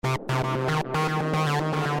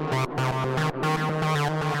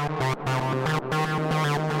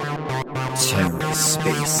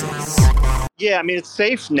TerraSpaces. Yeah, I mean, it's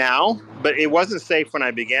safe now, but it wasn't safe when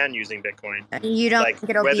I began using Bitcoin. You don't Like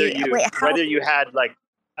think it'll whether be... you Wait, how? whether you had like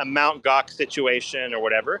a Mount Gox situation or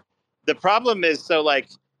whatever. The problem is, so like,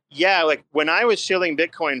 yeah, like when I was shilling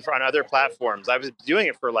Bitcoin on other platforms, I was doing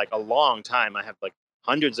it for like a long time. I have like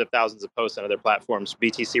hundreds of thousands of posts on other platforms,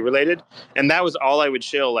 BTC related, and that was all I would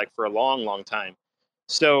shill like for a long, long time.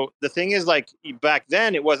 So the thing is, like back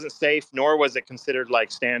then, it wasn't safe, nor was it considered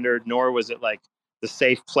like standard, nor was it like the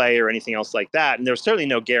safe play or anything else like that. And there was certainly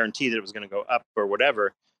no guarantee that it was going to go up or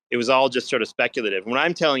whatever. It was all just sort of speculative. What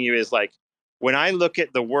I'm telling you is like, when I look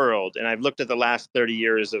at the world, and I've looked at the last 30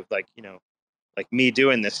 years of like, you know, like me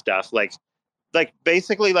doing this stuff, like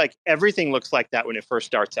basically like everything looks like that when it first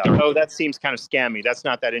starts out. Oh, that seems kind of scammy. That's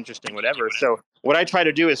not that interesting, whatever. So what I try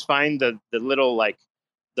to do is find the little like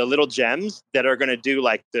the little gems that are going to do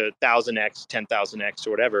like the 1000x, 10,000x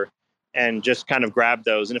or whatever, and just kind of grab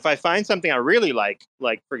those. And if I find something I really like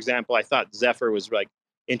for example, I thought Zephyr was like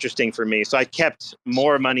interesting for me, so I kept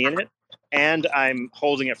more money in it, and I'm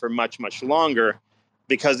holding it for much, much longer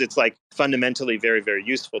because it's like fundamentally very, very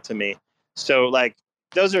useful to me. So like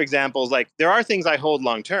those are examples. Like there are things I hold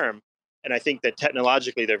long term, and I think that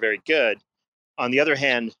technologically they're very good. On the other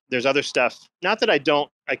hand, there's other stuff. Not that I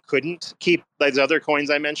couldn't keep those other coins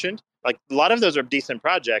I mentioned. Like a lot of those are decent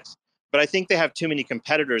projects, but I think they have too many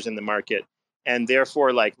competitors in the market, and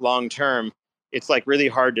therefore, like long term, it's like really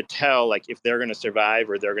hard to tell like if they're going to survive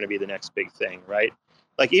or they're going to be the next big thing, right?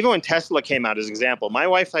 Like even when Tesla came out, as an example, my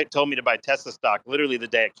wife told me to buy Tesla stock literally the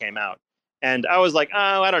day it came out, and I was like,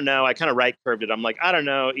 oh, I don't know. I kind of right curved it. I'm like, I don't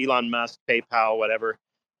know, Elon Musk, PayPal, whatever.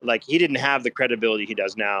 Like he didn't have the credibility he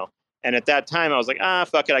does now. And at that time, I was like,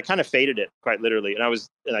 fuck it. I kind of faded it quite literally. And I was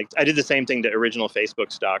like, I did the same thing to original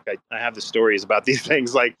Facebook stock. I have the stories about these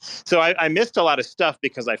things. Like, so I missed a lot of stuff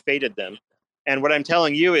because I faded them. And what I'm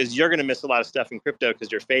telling you is you're going to miss a lot of stuff in crypto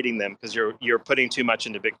because you're fading them because you're putting too much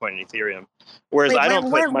into Bitcoin and Ethereum. Whereas I don't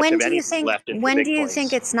put much of anything left into When Bitcoins. do you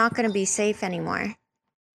think it's not going to be safe anymore?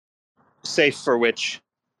 Safe for which?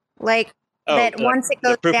 Like that once it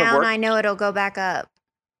goes down, I know it'll go back up.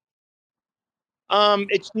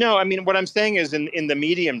 It's no, I mean, what I'm saying is in the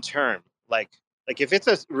medium term, like if it's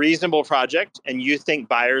a reasonable project and you think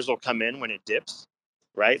buyers will come in when it dips,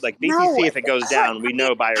 right? Like BTC, if it goes down, we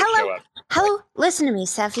know buyers show up. Hello, listen to me,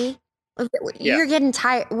 Cephii. You're getting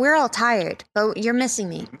tired. We're all tired, but you're missing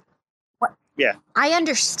me. Yeah. I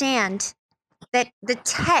understand that the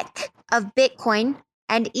tech of Bitcoin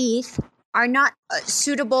and ETH are not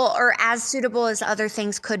suitable or as suitable as other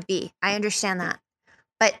things could be. I understand that.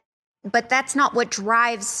 But that's not what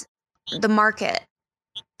drives the market.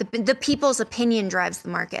 The people's opinion drives the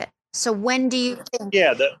market. So when do you think?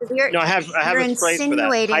 Yeah, I have a phrase for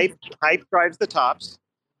that. Hype drives the tops.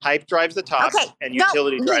 Hype drives the tops, okay, and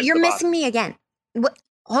utility drives the bottom. You're missing me again.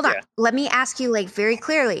 Hold on. Let me ask you like very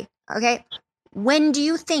clearly. Okay, when do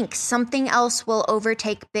you think something else will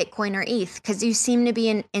overtake Bitcoin or ETH? Because you seem to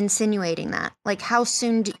be insinuating that. Like, how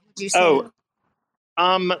soon do you say?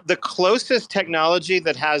 The closest technology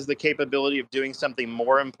that has the capability of doing something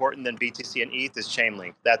more important than BTC and ETH is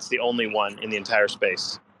Chainlink. That's the only one in the entire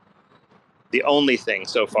space. The only thing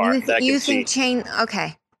so far that I can see.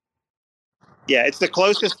 Okay. Yeah, it's the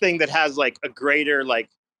closest thing that has like a greater like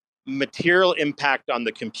material impact on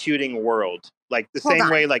the computing world. Like the same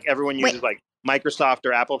way like everyone uses like Microsoft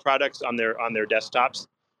or Apple products on their desktops.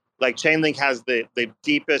 Like Chainlink has the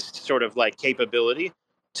deepest sort of like capability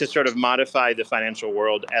to sort of modify the financial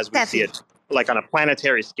world as we see it, like on a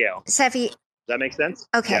planetary scale. Cephii, does that make sense?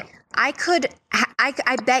 Okay, yeah. I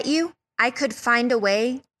bet you I could find a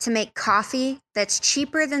way to make coffee that's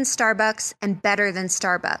cheaper than Starbucks and better than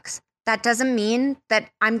Starbucks. That doesn't mean that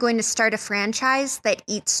I'm going to start a franchise that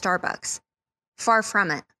eats Starbucks. Far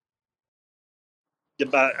from it.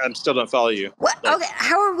 But I still don't follow you. Okay,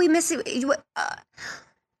 how are we missing?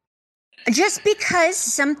 Just because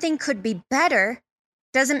something could be better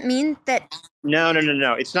doesn't mean that. No.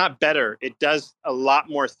 It's not better. It does a lot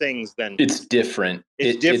more things than. It's different.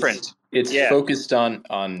 It's different. It's focused on.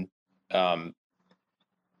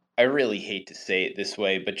 I really hate to say it this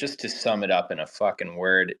way, but just to sum it up in a fucking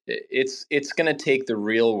word, it's going to take the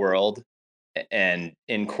real world and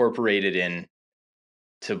incorporate it in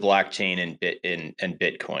to blockchain and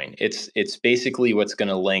Bitcoin. It's basically what's going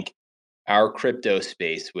to link our crypto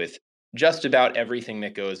space with just about everything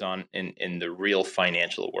that goes on in the real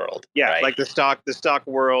financial world. Yeah, right? Like the stock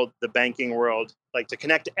world, the banking world, like to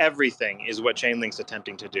connect everything is what Chainlink's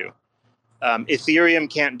attempting to do. Ethereum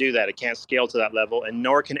can't do that. It can't scale to that level, and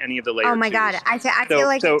nor can any of the layer Oh my twos. God. I feel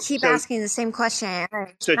like I keep asking the same question.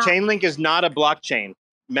 So Chainlink is not a blockchain.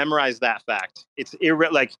 Memorize that fact. It's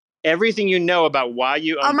like everything you know about why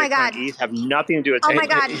you own Bitcoin ETH have nothing to do with Chainlink. Oh my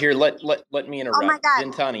God. Here, let me interrupt. Oh my God.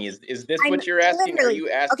 Zintani, is this what you're asking? Are you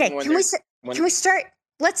asking okay, can we start?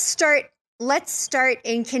 Let's start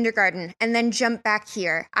in kindergarten and then jump back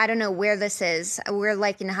here. I don't know where this is. We're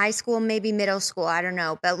like in high school, maybe middle school. I don't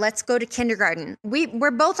know. But let's go to kindergarten. We're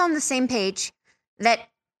both on the same page that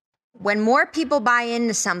when more people buy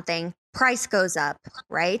into something, price goes up,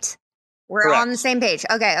 right? We're Correct. on the same page.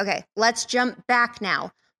 Okay. Let's jump back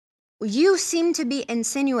now. You seem to be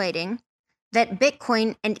insinuating that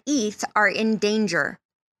Bitcoin and ETH are in danger.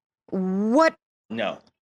 What? No.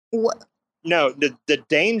 What? No, the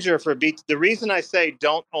danger for the reason I say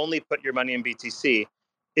don't only put your money in BTC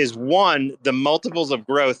is, one, the multiples of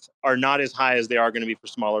growth are not as high as they are going to be for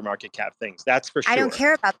smaller market cap things. That's for sure. I don't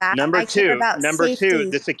care about that. Number two, safety.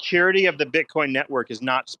 the security of the Bitcoin network is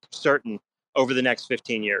not certain over the next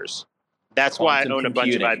 15 years. That's why I own a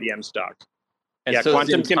bunch of IBM stock. And so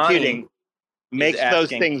quantum computing makes those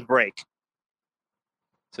things break.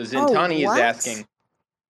 So Zintani is asking,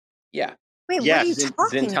 yeah. Wait, what are you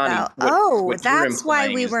talking about? That's why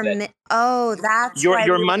we were. That's why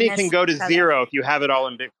your money can go to zero if you have it all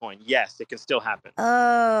in Bitcoin. Yes, it can still happen.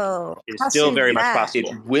 Oh, it's still very much possible.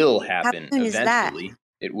 It will happen eventually.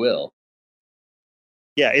 It will.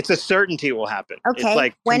 Yeah, it's a certainty it will happen. Okay. It's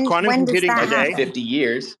like quantum computing today. 50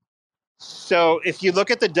 years. So if you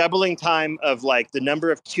look at the doubling time of like the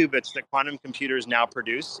number of qubits that quantum computers now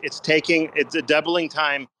produce, it's a doubling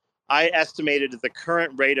time. I estimated the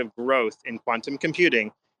current rate of growth in quantum computing.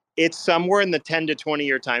 It's somewhere in the 10 to 20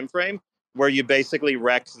 year time frame where you basically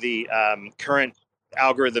wreck the current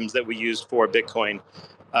algorithms that we use for Bitcoin.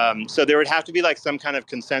 So there would have to be like some kind of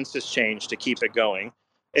consensus change to keep it going.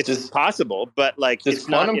 It's possible, but like does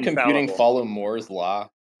quantum computing follow Moore's law?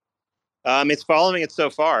 It's following it so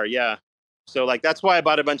far, yeah. So like that's why I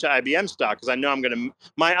bought a bunch of IBM stock, because I know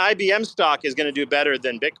my IBM stock is gonna do better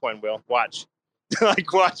than Bitcoin will. Watch.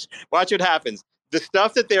 watch what happens. The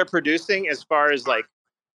stuff that they're producing as far as like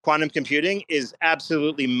quantum computing is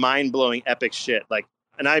absolutely mind-blowing epic shit. Like,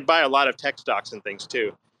 and I buy a lot of tech stocks and things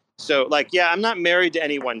too. So like, yeah, I'm not married to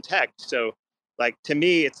any one tech. So like to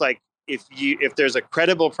me, it's like if there's a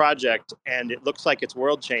credible project and it looks like it's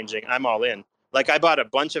world changing, I'm all in. Like I bought a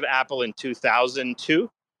bunch of Apple in 2002,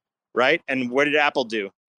 right? And what did Apple do?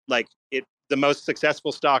 Like the most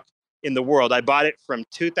successful stock in the world. I bought it from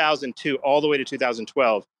 2002 all the way to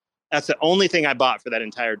 2012. That's the only thing I bought for that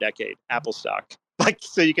entire decade, Apple stock. Like,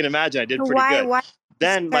 so you can imagine I did pretty good. Why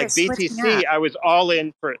then like BTC, I was all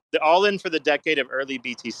in for the decade of early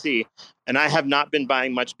BTC. And I have not been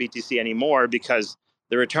buying much BTC anymore because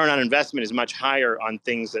the return on investment is much higher on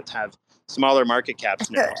things that have smaller market caps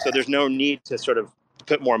now. So there's no need to sort of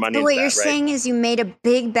put more money into that, what you're saying is you made a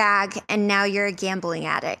big bag and now you're a gambling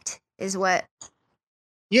addict, is what?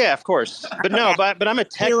 Yeah, of course. But no, but I'm a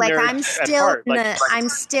tech nerd I'm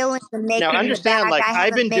still in the making now, understand, of the bag. like, I haven't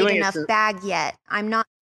I've been made doing enough bag yet.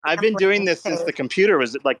 I've been doing this since the computer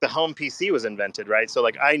was, like, the home PC was invented, right? So,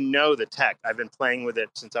 like, I know the tech. I've been playing with it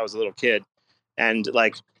since I was a little kid. And,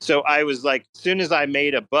 like, so I was, like, as soon as I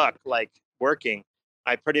made a buck, like, working,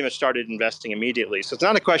 I pretty much started investing immediately. So it's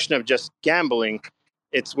not a question of just gambling.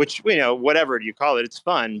 It's whatever you call it, it's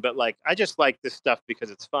fun. But, like, I just like this stuff because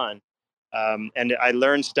it's fun. And I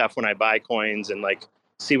learn stuff when I buy coins and like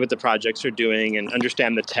see what the projects are doing and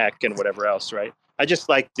understand the tech and whatever else, right? I just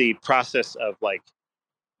like the process of like,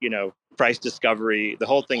 price discovery. The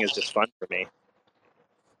whole thing is just fun for me.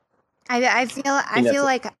 I feel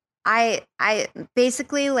like I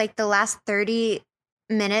basically like the last 30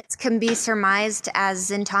 minutes can be surmised as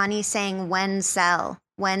Zintani saying when sell.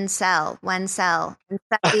 And Cephii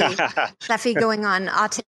going on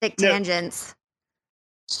autistic tangents.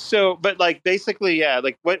 So, but like basically, yeah,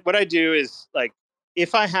 like what I do is like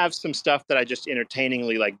if I have some stuff that I just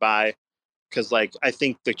entertainingly like buy because like I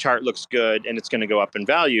think the chart looks good and it's going to go up in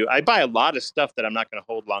value, I buy a lot of stuff that I'm not going to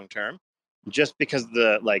hold long term just because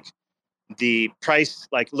the price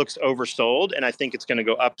like looks oversold and I think it's going to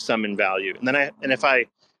go up some in value. And then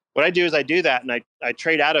what I do is I do that and I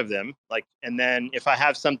trade out of them, like, and then if I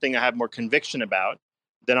have something I have more conviction about,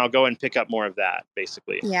 then I'll go and pick up more of that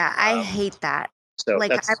basically. Yeah, I hate that. So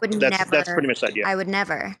like that's pretty much the idea. I would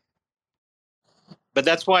never. But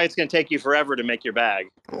that's why it's going to take you forever to make your bag.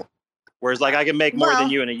 Whereas like I can make more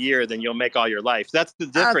than you in a year than you'll make all your life. That's the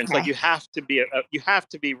difference. Okay. Like you have to be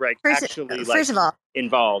right actually like first of all,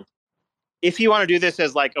 involved. If you want to do this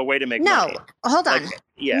as like a way to make money. No, hold on.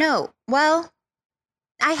 Yeah. No. Well,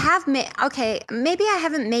 I have made, okay, maybe I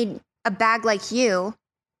haven't made a bag like you.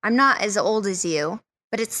 I'm not as old as you,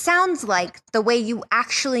 but it sounds like the way you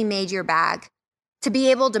actually made your bag to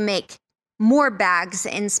be able to make more bags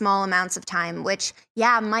in small amounts of time, which,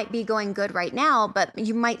 yeah, might be going good right now, but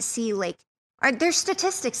you might see like, there's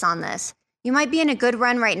statistics on this. You might be in a good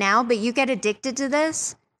run right now, but you get addicted to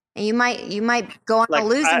this and you might go on a Like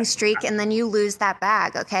losing streak and then you lose that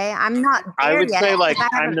bag. Okay. I'm not I there would yet say like because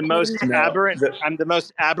I haven't made my No, I'm the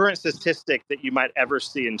most aberrant statistic that you might ever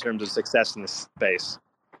see in terms of success in this space.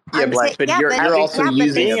 yeah, I'm saying, but yeah, you're also but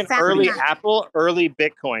using they Being a an found early pretty that. Apple, early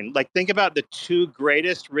Bitcoin, like think about the two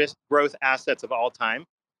greatest risk growth assets of all time,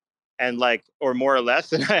 and like, or more or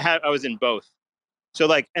less. And I was in both. So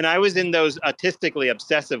like, and I was in those autistically,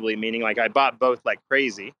 obsessively, meaning like I bought both like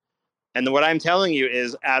crazy. And what I'm telling you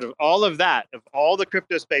is, out of all of that, of all the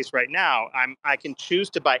crypto space right now, I can choose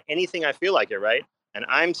to buy anything I feel like it, right? And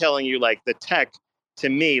I'm telling you, like the tech to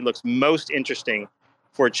me looks most interesting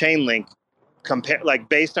for Chainlink, compare like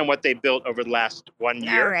based on what they built over the last 1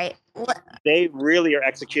 year. All right. They really are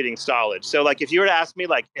executing solid. So like if you were to ask me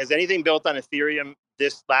like, has anything built on Ethereum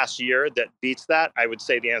this last year that beats that? I would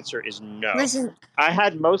say the answer is no. Listen, I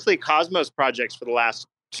had mostly Cosmos projects for the last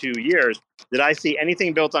 2 years. Did I see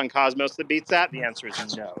anything built on Cosmos that beats that? The answer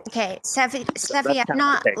is no. okay, Cephii, So that's I'm kind of my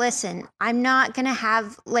not, take. listen, I'm not gonna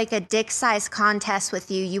have like a dick size contest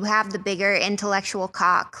with you. You have the bigger intellectual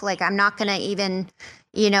cock. Like, I'm not gonna even,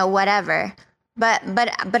 whatever. But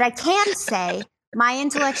I can say my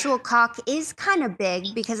intellectual cock is kind of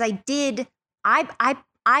big because I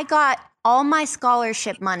got all my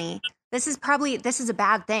scholarship money. This is a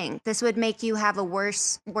bad thing. This would make you have a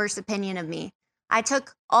worse opinion of me. I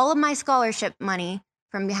took all of my scholarship money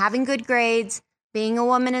from having good grades, being a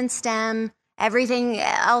woman in STEM, everything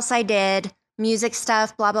else I did, music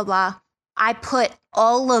stuff, blah, blah, blah. I put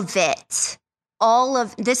all of it,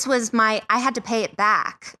 this was I had to pay it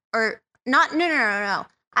back. Or not, no, no, no, no.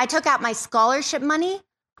 I took out my scholarship money.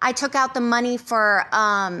 I took out the money for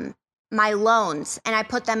my loans and I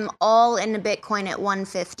put them all into Bitcoin at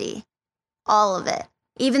 150. All of it.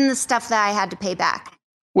 Even the stuff that I had to pay back.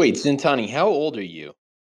 Wait, Zintani, how old are you?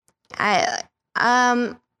 I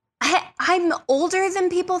um I'm older than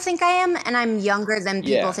people think I am, and I'm younger than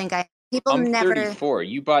people Yeah, think I am. People I'm never 34.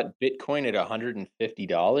 You bought Bitcoin at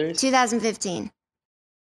 $150? 2015.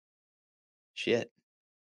 Shit.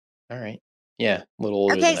 All right. Yeah, a little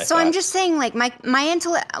older Okay, than I so I'm thought. just saying, like my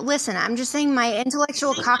intellect. Listen, I'm just saying my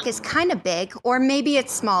intellectual cock is kind of big, or maybe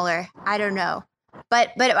it's smaller. I don't know,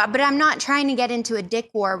 but I'm not trying to get into a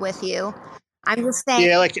dick war with you. I'm just saying.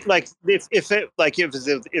 Yeah, like if it like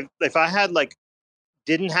if I had like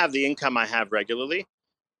didn't have the income I have regularly,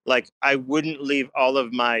 like I wouldn't leave all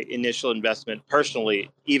of my initial investment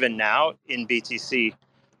personally, even now in BTC.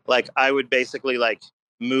 Like I would basically like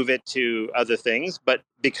move it to other things. But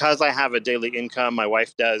because I have a daily income, my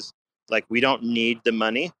wife does, like we don't need the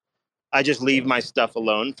money. I just leave my stuff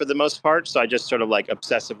alone for the most part. So I just sort of like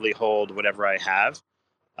obsessively hold whatever I have.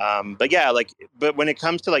 But yeah, like, but when it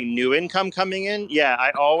comes to like new income coming in, yeah, I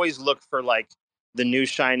always look for like the new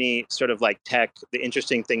shiny sort of like tech, the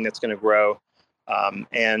interesting thing that's going to grow.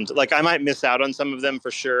 And like, I might miss out on some of them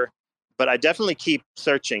for sure, but I definitely keep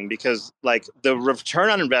searching because like the return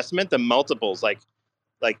on investment, the multiples, like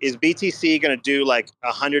is BTC going to do like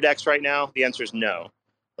 100x right now? The answer is no,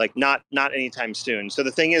 like not anytime soon. So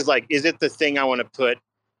the thing is like, is it the thing I want to put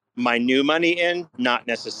my new money in? Not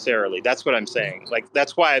necessarily. That's what I'm saying. Like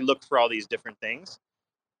that's why I look for all these different things.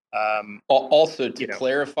 Also, to You know,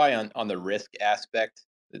 clarify on the risk aspect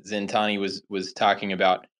that Zintani was talking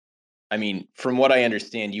about, I mean, from what I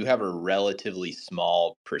understand, you have a relatively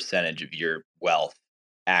small percentage of your wealth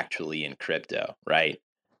actually in crypto, right?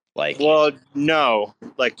 Like, well, no,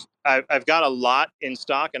 like I've got a lot in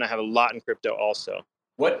stock and I have a lot in crypto also.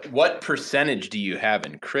 what percentage do you have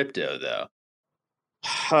in crypto though?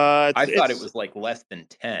 I thought it It's was like less than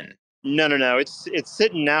 10. no. It's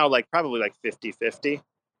sitting now like probably like 50-50, something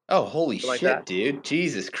Oh, holy like shit, that. dude.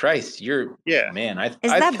 Jesus Christ. You're Yeah. man,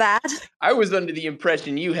 Is that bad? I was under the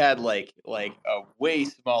impression you had like a way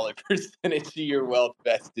smaller percentage of your wealth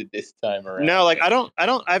vested this time No, around.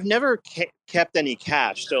 like I've never kept any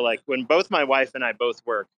cash. So like when both my wife and I both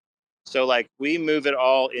work, so like we move it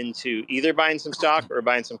all into either buying some stock or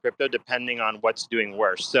buying some crypto, depending on what's doing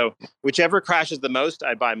worse. So whichever crashes the most,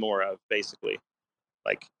 I buy more of, basically.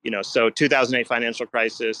 Like, so 2008 financial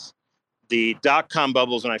crisis, the dot-com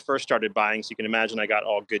bubbles when I first started buying. So you can imagine I got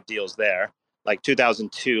all good deals there. Like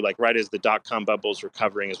 2002, like right as the dot-com bubbles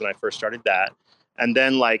recovering is when I first started that. And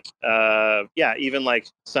then like, yeah, even like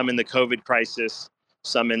some in the COVID crisis,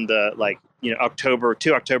 some in the like, October,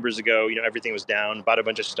 2 Octobers ago, everything was down, bought a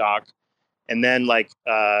bunch of stock. And then like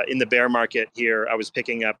in the bear market here, I was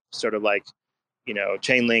picking up sort of like,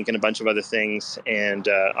 chain link and a bunch of other things. And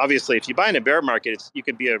obviously if you buy in a bear market, you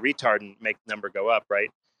could be a retard and make the number go up, right?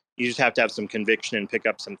 You just have to have some conviction and pick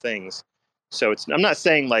up some things. So I'm not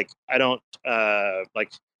saying like, I don't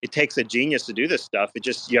like it takes a genius to do this stuff.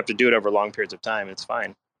 You have to do it over long periods of time. It's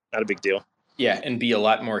fine. Not a big deal. Yeah, and be a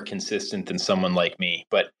lot more consistent than someone like me.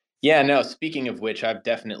 But yeah, no, speaking of which, I've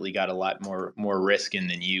definitely got a lot more risk in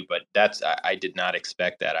than you, but I did not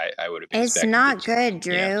expect that. I would have It's expected not that, good,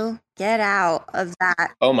 Drew. Get out of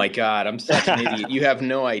that. oh my God, I'm such an idiot. You have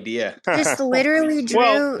no idea. Just literally,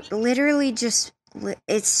 Well, Drew, literally just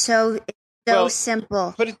it's so well,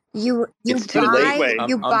 simple. put it You It's too late. way.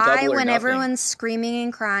 you I'm buy double or when nothing. everyone's screaming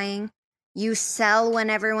and crying. You sell when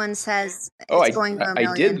everyone says Oh, it's going to a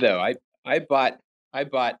I did million. though. I bought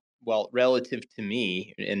well, relative to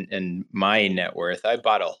me and my net worth, I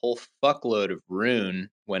bought a whole fuckload of Rune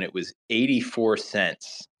when it was 84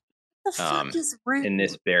 cents What the fuck is room? in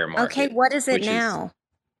this bear Okay, market, what is it which is now?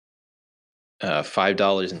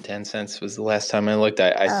 $5.10 was the last time I looked.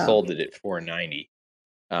 I Oh, sold it at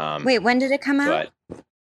 4.90. wait, when did it come out? But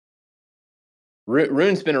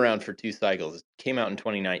Rune's been around for 2 cycles. It came out in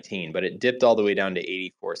 2019, but it dipped all the way down to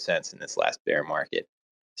 84 cents in this last bear market.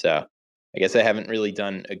 So I guess I haven't really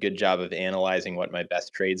done a good job of analyzing what my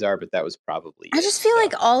best trades are, but that was probably I it. just feel So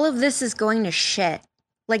like all of this is going to shit.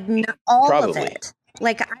 Like all of probably it.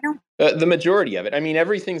 Like I don't. the majority of it. I mean,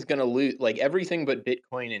 everything's going to lose, like everything but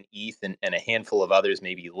Bitcoin and ETH and a handful of others,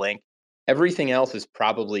 maybe Link. Everything else is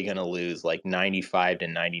probably going to lose like 95 to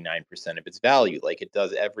 99% of its value, like it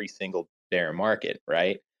does every single bear market,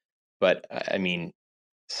 right? But I mean,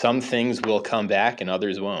 some things will come back and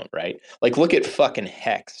others won't, right? Like look at fucking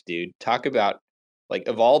Hex, dude. Talk about like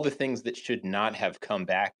of all the things that should not have come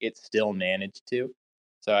back, it still managed to.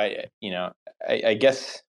 So I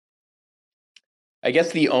guess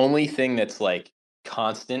the only thing that's like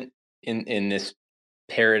constant in this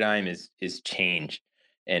paradigm is change.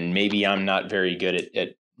 And maybe I'm not very good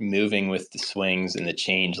at moving with the swings and the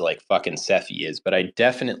change like fucking Cephii is, but I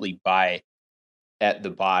definitely buy at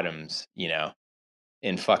the bottoms,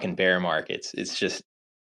 in fucking bear markets. It's just,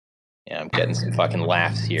 I'm getting some fucking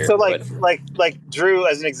laughs So here, like but Drew,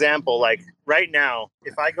 as an example, like right now,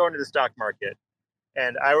 if I go into the stock market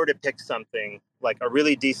and I were to pick something like a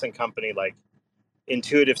really decent company like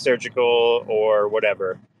Intuitive Surgical or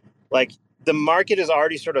whatever, like the market is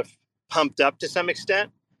already sort of pumped up to some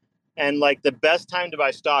extent. And like the best time to buy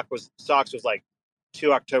stocks was like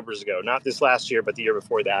 2 Octobers ago, not this last year, but the year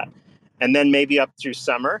before that. And then maybe up through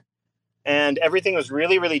summer. And everything was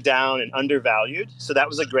really, really down and undervalued. So that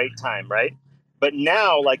was a great time, right? But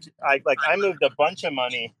now, I moved a bunch of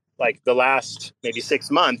money like the last maybe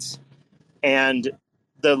 6 months, and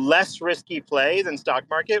the less risky play than stock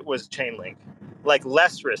market was Chainlink, like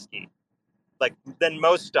less risky, like than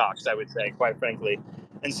most stocks, I would say, quite frankly.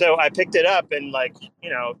 And so I picked it up and like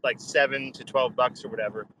 $7 to $12 or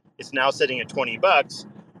whatever. It's now sitting at $20.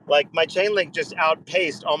 Like my Chainlink just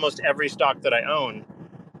outpaced almost every stock that I own.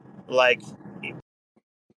 Like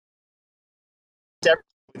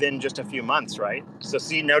within just a few months, right? So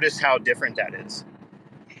notice how different that is.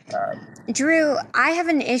 Drew, I have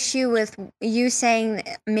an issue with you saying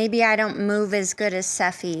maybe I don't move as good as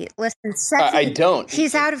Cephii. Listen, I Cephii, don't.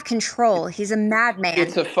 he's out of control. He's a madman.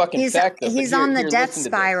 It's a fucking He's fact, though. But he's on the here, death listen to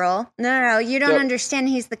this. spiral. No, you don't So understand.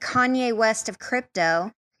 He's the Kanye West of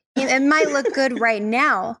crypto. It might look good right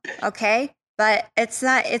now, okay? But it's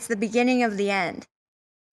not. It's the beginning of the end.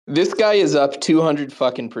 this guy is up 200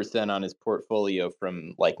 fucking percent on his portfolio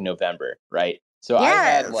from like November, right? So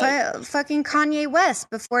Yeah, fucking Kanye West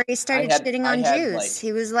before he started shitting I on had Jews. like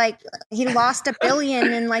He was like, he lost $1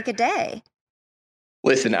 billion in like a day.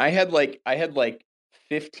 listen, I had like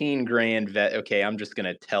 15 grand okay, I'm just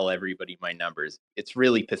gonna tell everybody my numbers. It's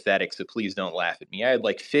really pathetic, so please don't laugh at me. I had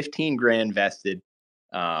like 15 grand vested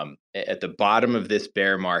at the bottom of this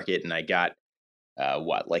bear market, and I got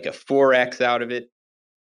like a 4x out of it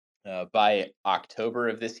by October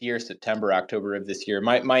of this year, September, October of this year.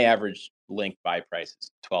 My average link buy price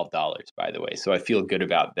is $12, by the way, so I feel good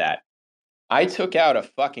about that. I took out a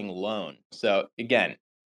fucking loan. So again,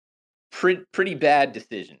 pretty bad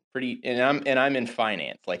decision. I'm in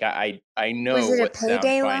finance. Like I Was know it a what sound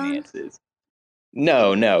payday loan? finance is.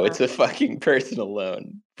 No, it's a fucking personal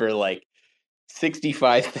loan for like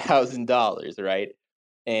 $65,000, right?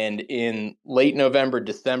 And in late November,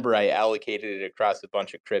 December, I allocated it across a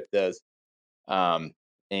bunch of cryptos.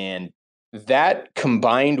 And that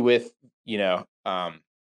combined with,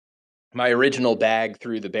 my original bag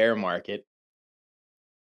through the bear market,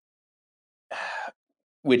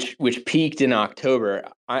 which peaked in October.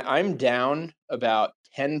 I'm down about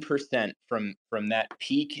 10% from that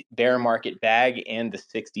peak bear market bag and the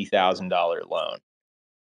 $60,000 loan.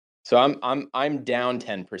 So I'm down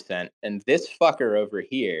 10%, and this fucker over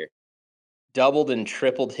here doubled and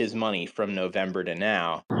tripled his money from November to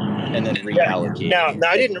now, and then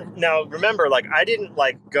reallocated. Now remember, like, I didn't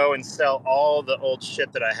like go and sell all the old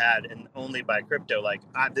shit that I had and only buy crypto. Like,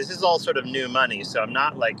 this is all sort of new money, so I'm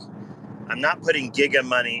not putting giga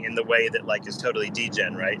money in the way that like is totally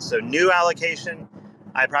degen, right? So new allocation,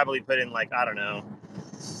 I probably put in like, I don't know,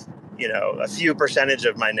 a few percentage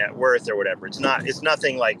of my net worth or whatever. It's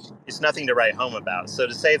nothing to write home about. So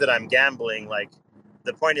to say that I'm gambling, like,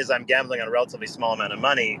 the point is I'm gambling on a relatively small amount of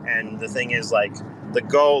money. And the thing is, like, the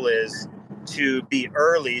goal is to be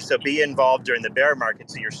early. So be involved during the bear market.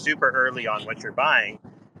 So you're super early on what you're buying,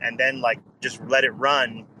 and then like just let it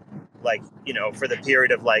run, like, for the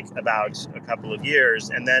period of like about a couple of years.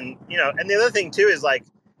 And then, and the other thing too is like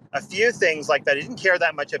a few things like that I didn't care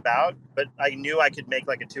that much about, but I knew I could make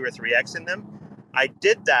like a 2 or 3x in them. I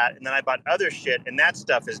did that, and then I bought other shit, and that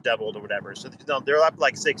stuff is doubled or whatever. So they're up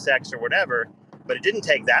like 6x or whatever, but it didn't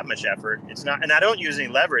take that much effort. It's not, and I don't use any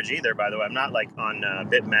leverage either, by the way. I'm not like on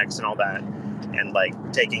BitMEX and all that, and like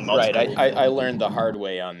taking multiple. Right. I learned the hard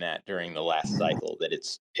way on that during the last cycle that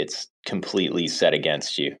it's completely set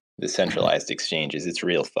against you. The centralized exchanges, it's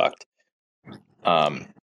real fucked.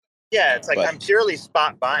 Yeah, it's like I'm purely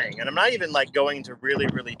spot buying, and I'm not even like going to really,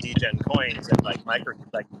 really degen coins and like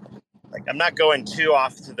like I'm not going too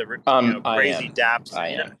off to the crazy dApps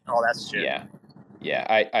and all that shit. Yeah,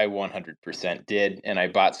 I 100% did, and I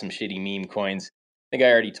bought some shitty meme coins. I think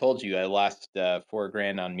I already told you I lost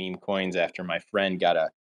 $4,000 on meme coins after my friend got a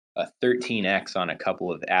 13x on a couple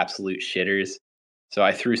of absolute shitters. So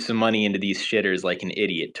I threw some money into these shitters like an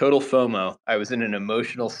idiot. Total FOMO. I was in an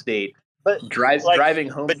emotional state. Driving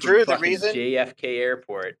home from Drew, fucking JFK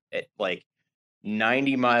Airport at like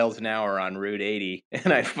 90 miles an hour on Route 80,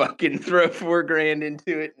 and I fucking throw $4,000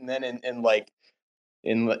 into it, and then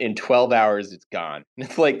in 12 hours it's gone.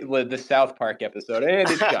 It's like the South Park episode, and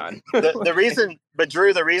it's gone. the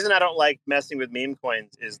reason I don't like messing with meme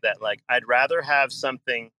coins is that like I'd rather have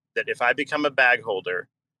something that if I become a bag holder,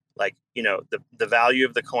 like, the value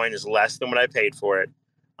of the coin is less than what I paid for it.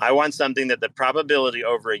 I want something that the probability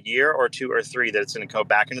over a year or 2 or 3 that it's going to go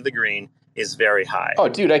back into the green is very high. Oh,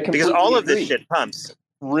 dude, I completely because all of agree. this shit pumps.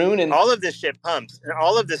 All of this shit pumps, and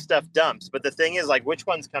all of this stuff dumps. But the thing is, like, which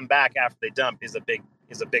ones come back after they dump is a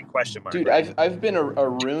big question mark. Dude, right? I've been a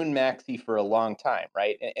Rune maxi for a long time,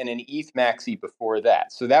 right, and an ETH maxi before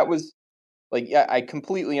that. So that was like, yeah, I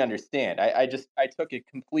completely understand. I took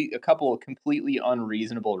a couple of completely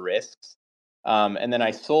unreasonable risks. And then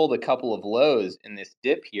I sold a couple of lows in this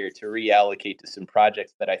dip here to reallocate to some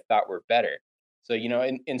projects that I thought were better. So,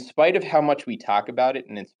 in spite of how much we talk about it,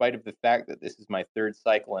 and in spite of the fact that this is my third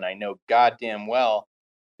cycle, and I know goddamn well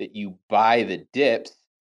that you buy the dips,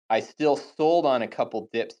 I still sold on a couple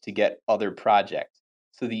dips to get other projects.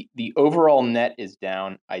 So the overall net is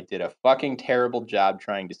down. I did a fucking terrible job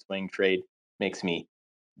trying to swing trade. Makes me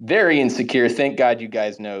very insecure. Thank God you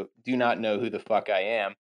guys do not know who the fuck I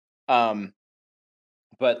am.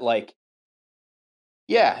 But like,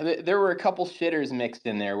 yeah, there were a couple shitters mixed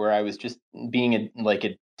in there where I was just being a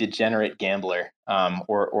degenerate gambler,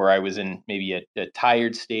 or I was in maybe a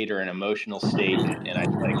tired state or an emotional state, and I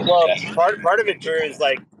like. Well, part of it, Drew, is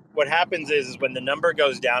like what happens is when the number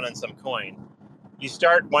goes down on some coin, you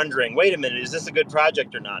start wondering, wait a minute, is this a good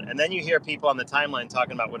project or not? And then you hear people on the timeline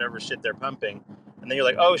talking about whatever shit they're pumping. And then you're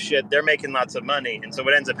like, oh shit, they're making lots of money. And so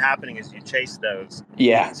what ends up happening is you chase those.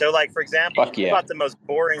 Yeah. So like, for example, I bought the most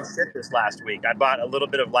boring shit this last week. I bought a little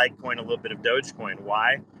bit of Litecoin, a little bit of Dogecoin.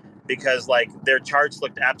 Why? Because like their charts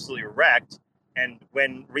looked absolutely wrecked. And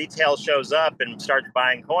when retail shows up and starts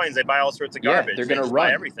buying coins, they buy all sorts of garbage. Yeah, they're going to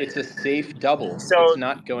run everything. It's a safe double. So it's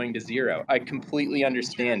not going to zero. I completely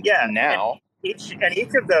understand now. Each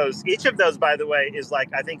of those, by the way, is like,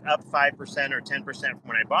 I think up 5% or 10% from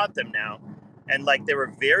when I bought them now. And like, they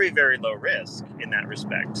were very, very low risk in that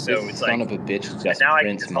respect. So this it's son like, of a bitch just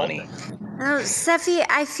prints money. Oh, Cephii,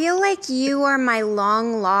 I feel like you are my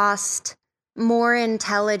long lost, more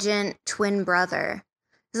intelligent twin brother.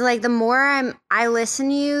 It's like the more I listen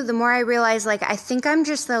to you, the more I realize like I think I'm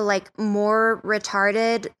just the like more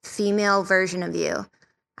retarded female version of you.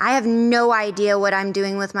 I have no idea what I'm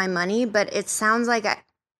doing with my money, but it sounds like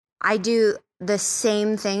I do the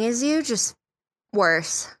same thing as you, just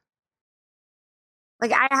worse.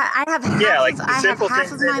 Like I have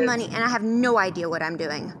half of my money, and I have no idea what I'm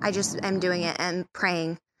doing. I just am doing it and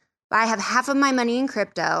praying. But I have half of my money in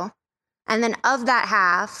crypto, and then of that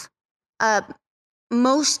half,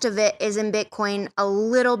 most of it is in Bitcoin, a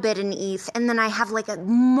little bit in ETH, and then I have like a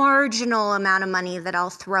marginal amount of money that I'll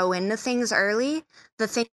throw into things early. The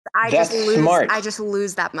things That's smart. I just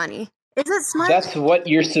lose that money. Is it smart? That's what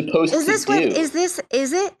you're supposed Is to this do. what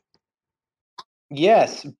is it?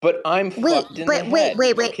 Yes, but I'm fucked in the head.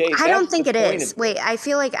 Wait. Okay, I don't that's think the it point is. of Wait, this. I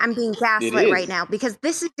feel like I'm being It gaslit right is. now because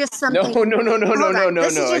this is just No, something. no.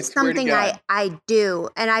 This is I just swear to something God. I do,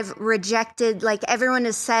 and I've rejected. Like everyone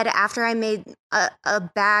has said, after I made a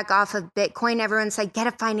bag off of Bitcoin, everyone said get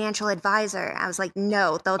a financial advisor. I was like,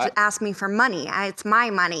 no, they'll just ask me for money. It's my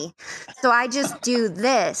money, so I just do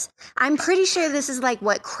this. I'm pretty sure this is like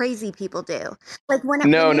what crazy people do. Like when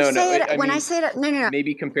I say it, no.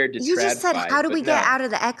 Maybe compared to You just said, TradFi, how do but we get no. out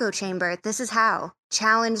of the echo chamber? This is how.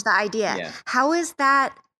 Challenge the idea. Yeah. How is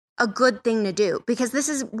that a good thing to do? Because this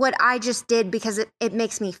is what I just did because it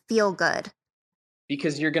makes me feel good.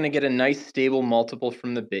 Because you're going to get a nice stable multiple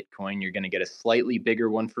from the Bitcoin. You're going to get a slightly bigger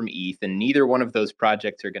one from ETH, and neither one of those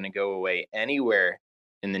projects are going to go away anywhere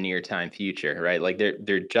in the near time future, right? Like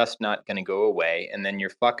they're just not going to go away. And then you're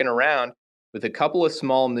fucking around with a couple of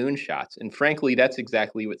small moonshots. And frankly, that's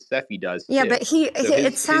exactly what Cephii does Yeah, too. but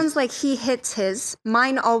it sounds like he hits his.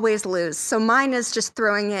 Mine always lose. So mine is just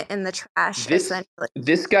throwing it in the trash, essentially.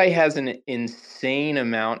 This guy has an insane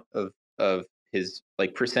amount of his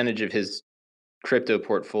like percentage of his crypto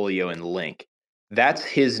portfolio in Link. That's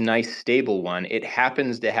his nice stable one. It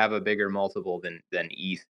happens to have a bigger multiple than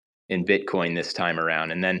ETH in Bitcoin this time around.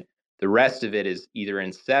 And then the rest of it is either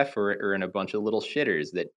in Ceph or in a bunch of little shitters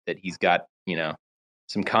that he's got,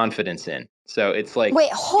 some confidence in. So it's like,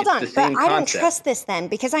 wait, hold on, but I don't concept. trust this then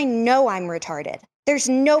because I know I'm retarded. There's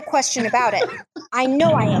no question about it. I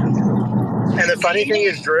know I am. And the funny thing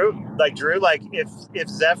is, Drew, if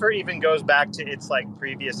Zephyr even goes back to its like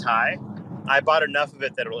previous high, I bought enough of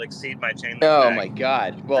it that it will exceed my chain link bag. My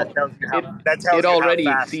God! Well, that tells it you already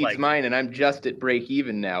how fast, exceeds mine, and I'm just at break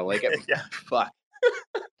even now. Like, yeah. Fuck.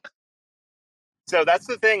 So that's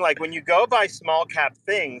the thing. Like when you go buy small cap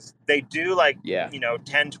things, they do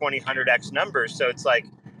 10, 20, 100x numbers. So it's like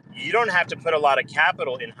you don't have to put a lot of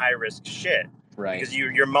capital in high risk shit. Right. Because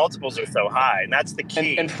your multiples are so high, and that's the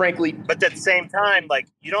key. And frankly, but at the same time, like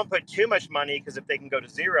you don't put too much money because if they can go to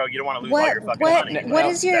zero, you don't want to lose all your fucking money.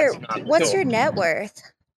 What's your net worth?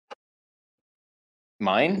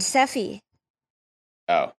 Mine? Cephii.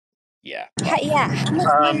 Oh, yeah. Yeah. How much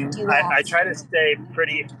money do you have? I try to stay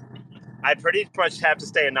pretty. I pretty much have to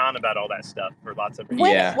stay anon about all that stuff for lots of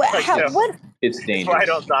reasons. It's dangerous. That's why I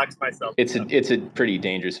don't dox myself. It's a pretty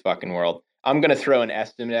dangerous fucking world. I'm gonna throw an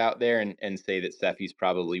estimate out there and say that Cephei's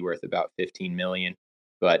probably worth about 15 million.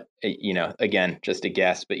 But again, just a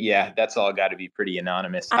guess. But yeah, that's all got to be pretty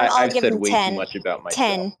anonymous. I've said way 10, too much about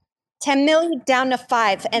myself. 10 million down to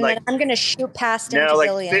 5, and then I'm gonna shoot past into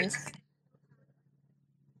billions.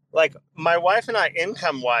 Like my wife and I,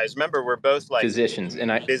 income wise, remember we're both like physicians,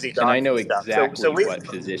 and busy and I know stuff. exactly what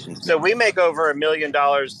physicians. So we make over $1 million,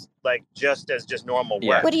 like just normal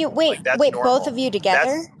work. What do you wait? Both of you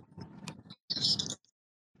together?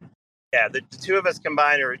 Yeah, the two of us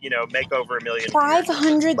combined are make over $1 million.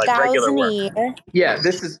 500,000 a year. Yeah,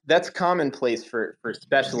 that's commonplace for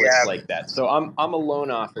specialists like that. So I'm a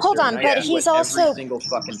loan officer. Hold on, but he's also every single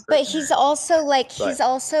fucking person. But he's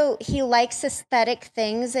also he likes aesthetic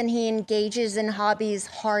things and he engages in hobbies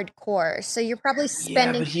hardcore. So you're probably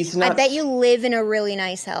spending. But he's not. I bet you live in a really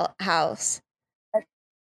nice house.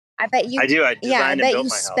 I bet you. I do. I I bet you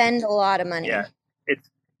spend a lot of money. Yeah, it's.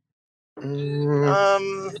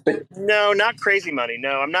 No, not crazy money.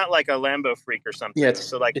 No, I'm not like a Lambo freak or something. Yeah,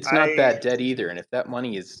 it's not bad debt either. And if that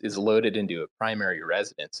money is loaded into a primary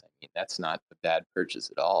residence, I mean, that's not a bad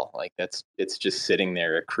purchase at all. Like it's just sitting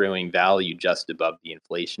there accruing value just above the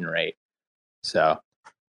inflation rate. So,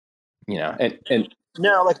 and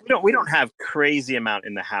no, like we don't have crazy amount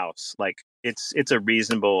in the house. Like it's a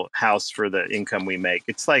reasonable house for the income we make.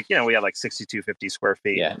 It's like we have like 6,250 square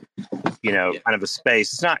feet. Yeah. Kind of a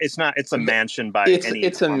space. It's a mansion by any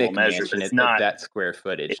it's a measure. It's not that square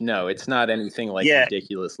footage. No, it's not anything like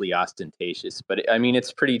ridiculously ostentatious. But I mean,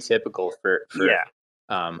 it's pretty typical for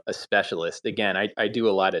a specialist. Again, I do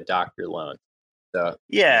a lot of doctor loans. So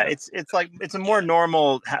it's a more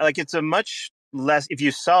normal. Like it's a much less. If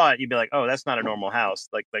you saw it, you'd be like, oh, that's not a normal house.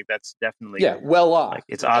 Like that's definitely well off. Like,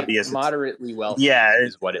 it's obvious. Moderately wealthy.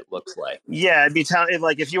 Is what it looks like. Yeah, it'd be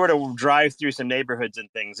like if you were to drive through some neighborhoods and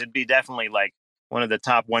things, it'd be definitely like one of the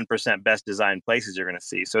top 1% best designed places you're going to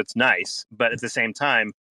see. So it's nice, but at the same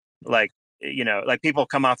time, like like people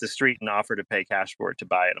come off the street and offer to pay cash for it to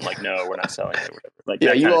buy it. I'm like, no, we're not selling it or whatever. Like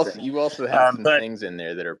Yeah, that kind of thing. you also have some But things in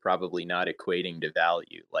there that are probably not equating to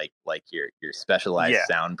value, like your specialized yeah,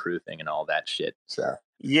 soundproofing and all that shit. So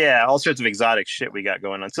yeah, all sorts of exotic shit we got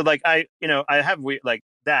going on. So like I have like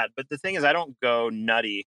that, but the thing is, I don't go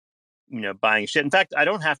nutty, buying shit. In fact, I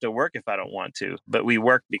don't have to work if I don't want to, but we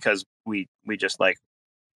work because we just like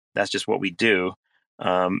that's just what we do.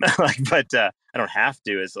 But I don't have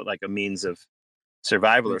to as like a means of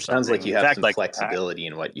survival or it sounds like something. you In have fact, some like flexibility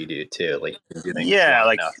in what you do too. Like you've been doing this yeah, long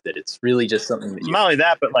like enough that it's really just something that you. not only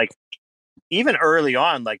that, but like even early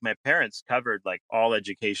on, like my parents covered like all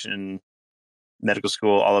education, medical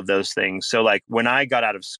school, all of those things. So like when I got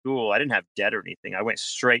out of school, I didn't have debt or anything. I went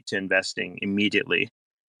straight to investing immediately.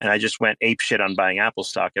 And I just went ape shit on buying Apple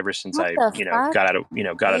stock ever since What I, the fuck? got out of You're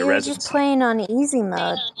just residency. playing on easy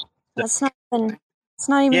mode. So, That's not even. It's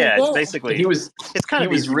not even a yeah, it's game. He basically was it's kind he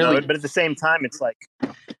of was easy mode, really but at the same time, it's like,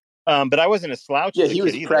 but I wasn't a slouch yeah as a he kid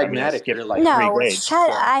was either. I mean, I pragmatic. skipped You're like like three No, grades. shut.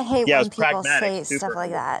 so I hate Yeah, I was when people pragmatic, say stuff super. like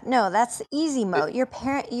that. No, that's easy mode. You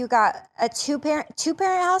got a two parent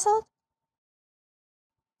household?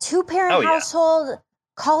 Two-parent Oh yeah, household,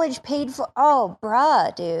 college paid for. Oh,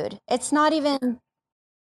 bruh, dude. It's not even.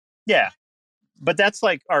 yeah. But that's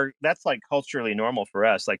like culturally normal for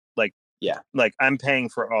us. yeah. Like I'm paying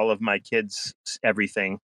for all of my kids'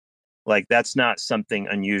 everything. Like that's not something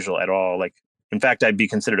unusual at all. Like in fact, I'd be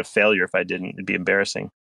considered a failure if I didn't. It'd be embarrassing.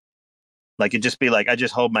 Like it'd just be like I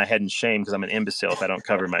just hold my head in shame because I'm an imbecile if I don't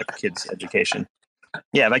cover my kids' education.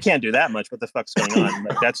 Yeah, if I can't do that much, what the fuck's going on?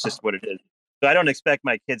 Like that's just what it is. So I don't expect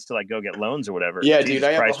my kids to like go get loans or whatever. Yeah, dude, Jesus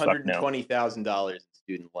I have Christ, fuck no. $120,000 in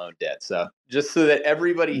student loan debt. So just so that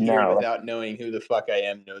everybody here, No. without knowing who the fuck I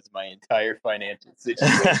am, knows my entire financial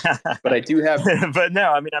situation. But I do have. But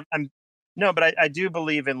no, I mean, I'm no, but I do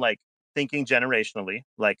believe in like thinking generationally.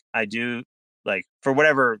 Like I do, like for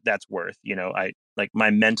whatever that's worth. I like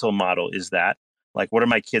my mental model is that like, what are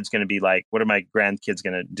my kids going to be like? What are my grandkids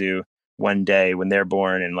going to do one day when they're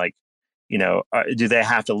born? And like, do they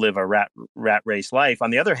have to live a rat race life?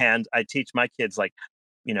 On the other hand, I teach my kids like,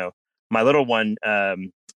 you know, my little one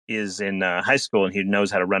is in high school and he knows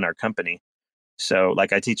how to run our company. So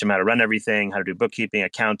like I teach him how to run everything, how to do bookkeeping,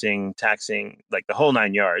 accounting, taxing, like the whole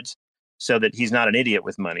nine yards, so that he's not an idiot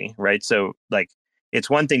with money, right? So like it's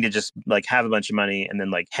one thing to just like have a bunch of money and then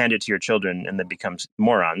like hand it to your children and then becomes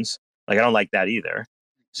morons. Like I don't like that either.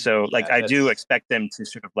 So like Yeah, I do that's expect them to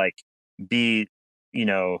sort of like be, you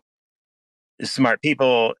know, smart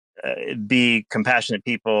people, be compassionate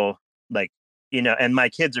people, like and my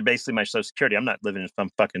kids are basically my social security. I'm not living in some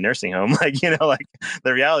fucking nursing home, like like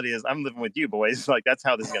the reality is I'm living with you boys. Like that's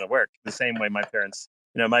how this is gonna work. The same way my parents,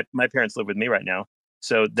 my parents live with me right now,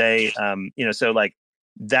 so they, so like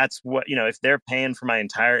that's what if they're paying for my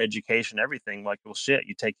entire education, everything. Like, well, shit,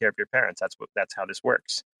 you take care of your parents. That's how this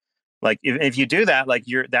works. Like if you do that, like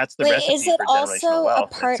that's the Wait, is recipe it for generational also a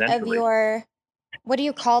wealth, part of essentially. your. What do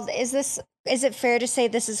you call is this? Is it fair to say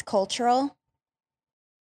this is cultural?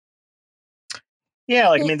 Yeah,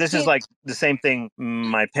 like I Do, mean, this is do, like the same thing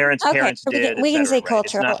my parents' okay, parents so we did, can we can etc. say Right?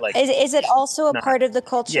 It's cultural. not like Is it also a not. part of the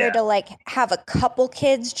culture Yeah, to like have a couple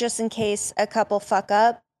kids just in case a couple fuck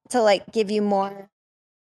up to like give you more?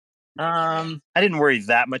 I didn't worry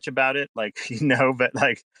that much about it, like but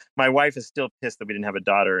like my wife is still pissed that we didn't have a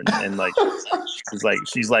daughter, and like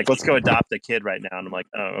she's like, let's go adopt a kid right now, and I'm like,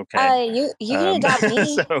 oh, okay. You can adopt So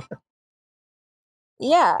me.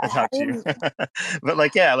 Yeah, adopt you, but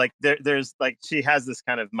like yeah, like there's like she has this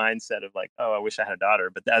kind of mindset of like, oh, I wish I had a daughter,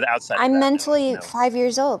 but outside of I'm that, mentally no, 5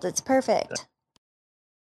 years old. It's perfect.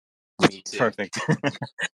 me too. perfect.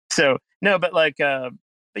 So no, but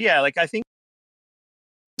yeah, like I think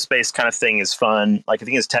space kind of thing is fun. Like I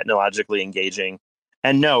think it's technologically engaging.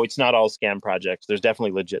 And no, it's not all scam projects. There's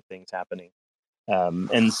definitely legit things happening.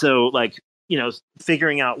 And so like,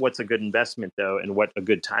 figuring out what's a good investment though and what a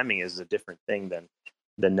good timing is a different thing than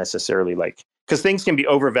necessarily like because things can be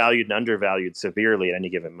overvalued and undervalued severely at any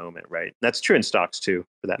given moment, right? That's true in stocks too,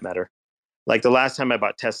 for that matter. Like the last time I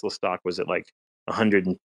bought Tesla stock was at like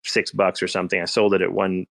 $106 or something. I sold it at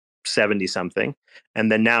 170 something.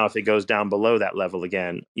 And then now if it goes down below that level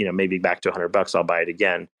again, maybe back to $100, I'll buy it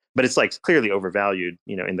again. But it's like clearly overvalued,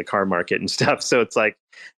 in the car market and stuff. So it's like,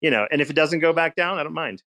 and if it doesn't go back down, I don't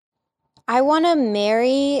mind. I want to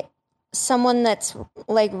marry someone that's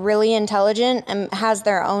like really intelligent and has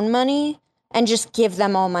their own money and just give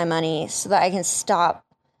them all my money so that I can stop.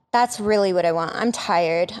 That's really what I want. I'm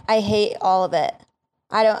tired. I hate all of it.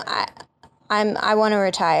 I don't I want to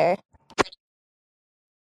retire.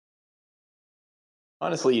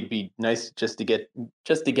 Honestly, it'd be nice just to get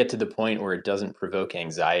to the point where it doesn't provoke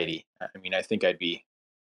anxiety. I mean, I think I'd be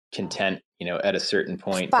content, at a certain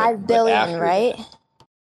point, but 5 billion, after right?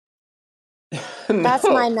 that, That's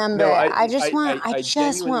my no, number. no, I I just want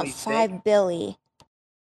genuinely think 5 billion.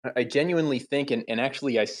 I genuinely think, and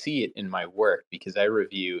actually I see it in my work because I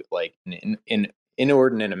review like an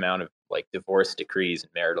inordinate amount of like divorce decrees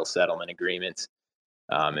and marital settlement agreements,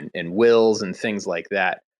 and wills and things like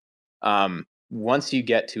that. Once you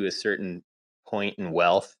get to a certain point in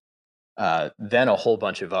wealth, then a whole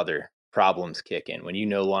bunch of other problems kick in. When you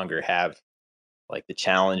no longer have like the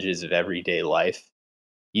challenges of everyday life,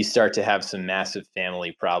 you start to have some massive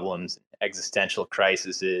family problems, existential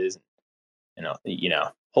crises, Wait,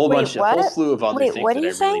 a whole what? slew of other Wait, things what are that I you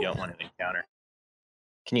really saying? don't want to encounter.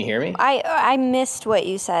 Can you hear me? I missed what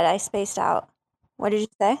you said. I spaced out. What did you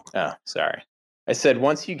say? Oh, sorry. I said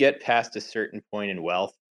once you get past a certain point in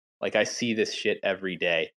wealth, like I see this shit every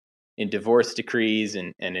day in divorce decrees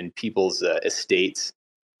and in people's estates,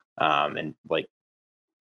 and like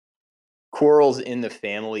quarrels in the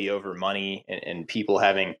family over money, and people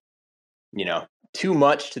having, you know, too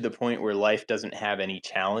much to the point where life doesn't have any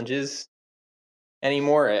challenges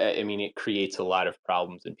anymore. I mean, it creates a lot of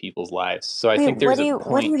problems in people's lives. So I Wait, think there's a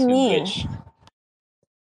what do you point to mean? which,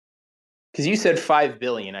 because you said 5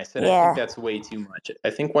 billion, I said I think Yeah. that's way too much. I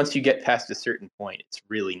think once you get past a certain point,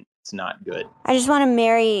 it's not good. I just want to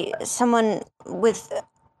marry someone with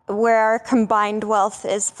where our combined wealth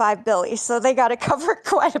is 5 billion. So they got to cover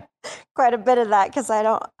quite a bit of that because I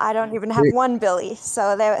don't even have Hey, 1 billion.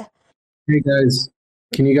 So they hey guys,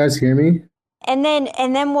 can you guys hear me?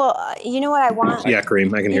 and then we'll you know what I want? Yeah,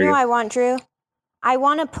 Kareem, I can You hear know you. what I want, Drew? I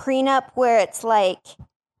want a prenup where it's like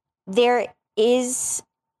there is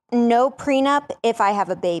no prenup if I have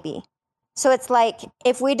a baby. So it's like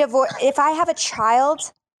if we divorce, if I have a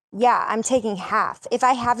child, yeah, I'm taking half. If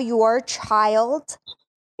I have your child,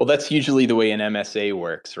 Well, that's usually the way an MSA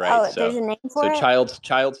works, right? oh, there's a name So for it. child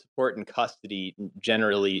support and custody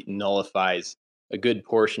generally nullifies a good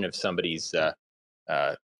portion of somebody's uh,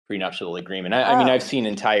 prenuptial agreement. I mean, I've Oh, seen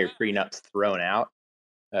entire prenups thrown out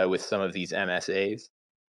with some of these MSAs,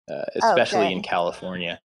 oh, especially in good.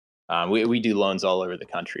 California. We do loans all over the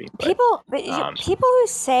country, but But um, people who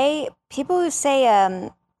say,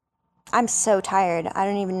 I'm so tired. I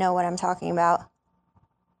don't even know what I'm talking about.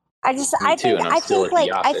 me too, and I'm still at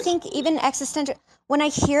the I office. think even existential, when I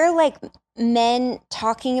hear like men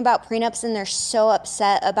talking about prenups and they're so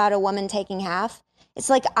upset about a woman taking half, it's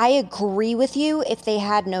like, I agree with you if they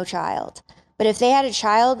had no child. But if they had a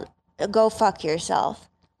child, go fuck yourself.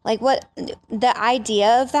 Like, what the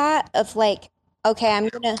idea of that, of like, okay, I'm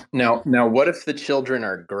gonna, Now, what if the children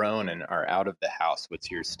are grown and are out of the house? What's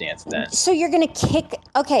your stance then? so you're gonna kick,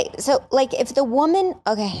 okay, so like if the woman,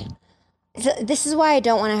 okay, this is why I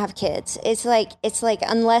don't want to have kids. It's like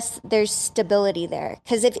unless there's stability there.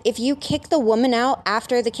 Because if you kick the woman out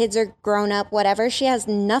after the kids are grown up, whatever, she has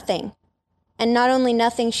nothing. And not only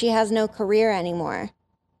nothing, she has no career anymore.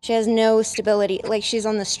 She has no stability. Like she's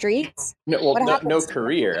on the streets. No, well, What no happens to her?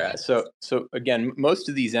 career. So again, most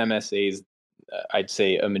of these MSAs, I'd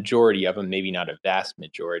say a majority of them, maybe not a vast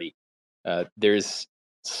majority, there's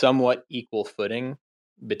somewhat equal footing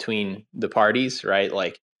between the parties, right?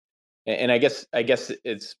 Like, and I guess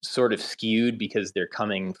it's sort of skewed because they're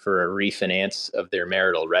coming for a refinance of their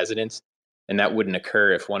marital residence, and that wouldn't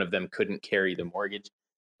occur if one of them couldn't carry the mortgage.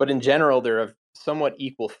 But in general, they're of somewhat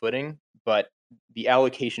equal footing, but the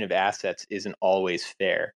allocation of assets isn't always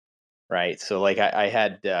fair, right? So like I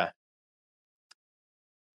had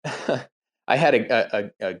I had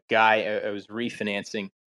a guy I was refinancing.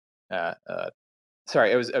 Uh, uh,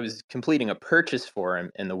 sorry, I was completing a purchase for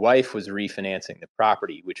him, and the wife was refinancing the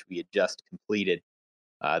property which we had just completed.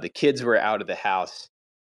 The kids were out of the house.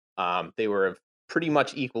 They were of pretty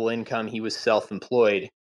much equal income. He was self-employed.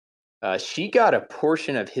 She got a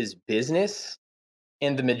portion of his business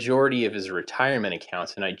and the majority of his retirement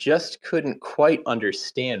accounts, and I just couldn't quite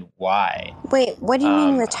understand why. Wait, what do you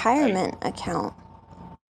mean I retirement account?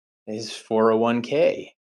 his 401k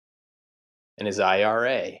and his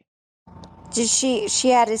IRA. Did she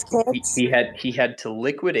had his kids? He had to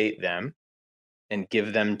liquidate them and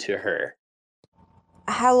give them to her.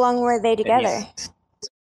 How long were they And together? he's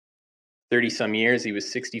 30 some years. He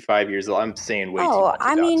was 65 years old. I'm saying way too Oh, much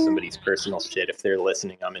I about mean, somebody's personal shit. If they're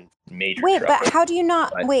listening, I'm in major wait, but trouble. But how do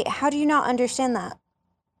you not understand that?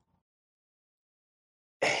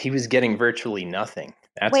 he was getting virtually nothing.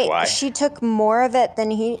 That's Wait, why. she took more of it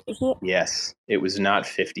than he. Yes, it was not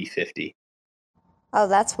 50-50. Oh,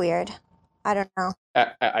 that's weird. I don't know.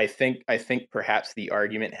 I think perhaps the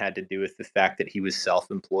argument had to do with the fact that he was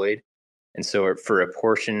self-employed, And so for a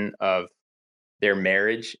portion of their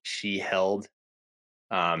marriage, she was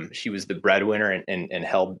the breadwinner and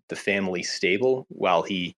held the family stable while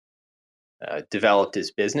he developed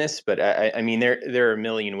his business. But I mean, there are a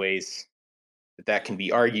million ways that can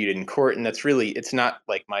be argued in court, and it's not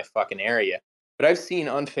like my fucking area. But I've seen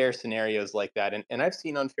unfair scenarios like that, and I've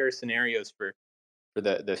seen unfair scenarios for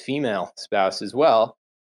the female spouse as well.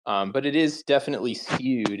 But it is definitely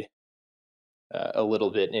skewed a little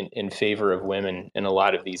bit in favor of women in a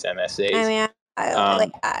lot of these MSAs. I mean,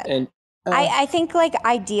 And I think like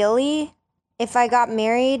ideally, if I got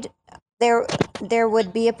married, there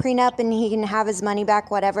would be a prenup and he can have his money back,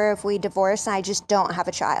 whatever. If we divorce and I just don't have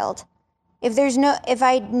a child, if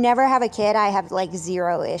I never have a kid, I have like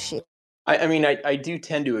zero issue. I mean, I do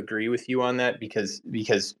tend to agree with you on that because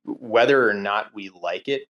whether or not we like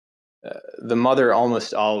it, the mother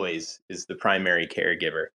almost always is the primary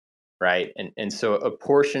caregiver, right? And so a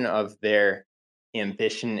portion of their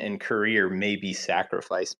ambition and career may be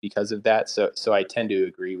sacrificed because of that. So I tend to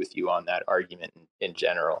agree with you on that argument in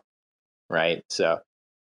general, right? So,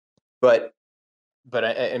 but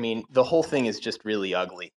I mean, the whole thing is just really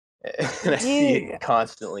ugly, and I see Dude, it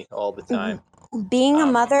constantly all the time. being a And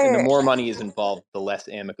the mother. more money is involved, the less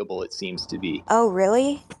amicable it seems to be. Oh,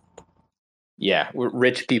 really? Yeah,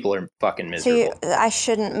 rich people are fucking So miserable. I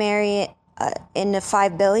shouldn't marry into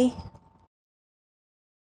 5 billion?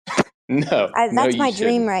 No, That's you my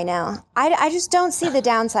dream shouldn't. right now. I just don't see the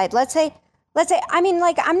downside. Let's say, I mean,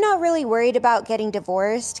 like, I'm not really worried about getting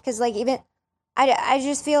divorced because, like, even, I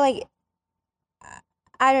just feel like,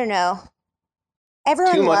 I don't know. Too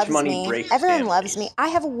Everyone much loves money me. breaks Everyone loves me. families. I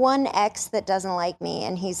have one ex that doesn't like me,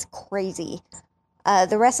 and he's crazy.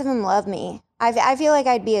 The rest of them love me. I feel like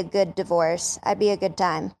I'd be a good divorce. I'd be a good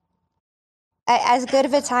time. As good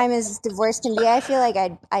of a time as divorce can be, I feel like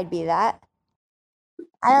I'd be that.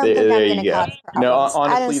 I don't think There I'm you gonna go. cause No, problems.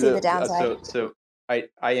 I don't honestly, see the downside. so I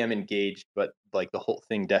am engaged, but like the whole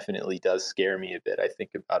thing definitely does scare me a bit. I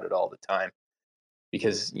think about it all the time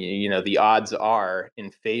because you know the odds are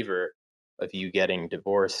in favor of you getting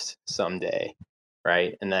divorced someday,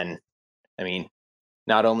 right? And then, I mean,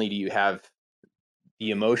 not only do you have the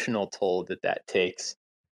emotional toll that takes,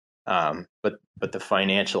 but the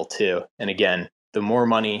financial too. And again, the more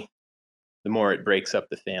money, the more it breaks up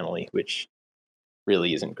the family, which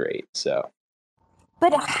really isn't great. So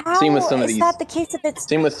But same with how some of is that these the case if it's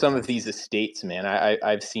same with some of these estates, man.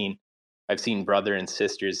 I've seen brothers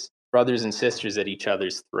and sisters at each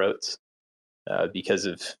other's throats because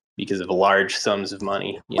of large sums of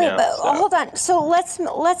money, you wait, know. but So hold on. So let's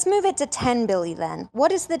move it to 10 billion then.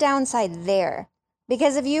 What is the downside there?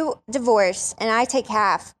 Because if you divorce and I take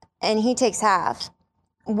half and he takes half,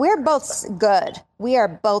 we're both good. We are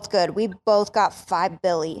both good. We both got 5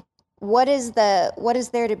 billion. What is there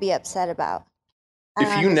to be upset about? I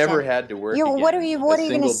don't if you never understand. had to work You again what a are you going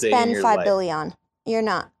to single day in spend your 5 life. billion on? You're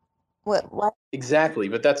not. What? Exactly,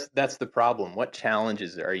 but that's the problem. What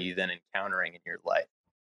challenges are you then encountering in your life?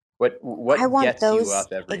 I What want gets you those up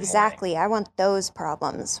every morning? exactly. I want those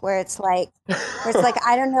problems where it's like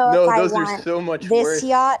I don't know if No, I those are want so much this worse.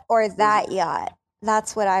 yacht or Those that yacht.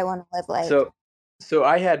 That's what I want to live like. so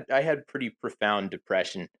I had pretty profound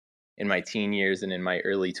depression in my teen years and in my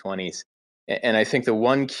early 20s. And I think the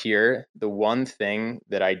one cure, the one thing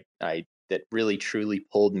I that really truly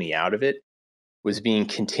pulled me out of it was being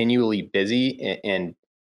continually busy and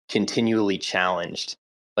continually challenged.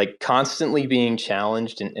 Like constantly being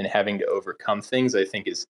challenged and having to overcome things, I think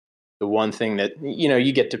is the one thing that, you know,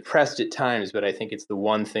 you get depressed at times, but I think it's the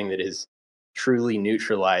one thing that is truly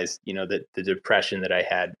neutralized, you know, the depression that I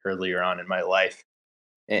had earlier on in my life.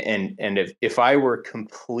 And if I were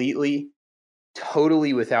completely,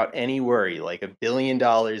 totally without any worry, like $1 billion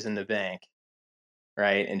in the bank,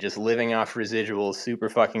 right, and just living off residuals, super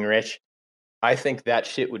fucking rich, I think that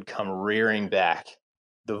shit would come rearing back.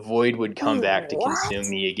 The void would come Wait, back to consume what?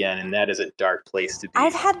 me again, and that is a dark place to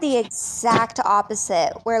I've be. had the exact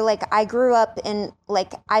opposite where like I grew up in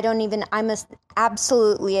like I'm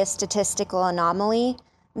absolutely a statistical anomaly.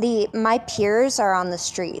 The my peers are on the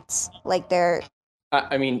streets. Like they're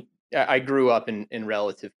I mean, I grew up in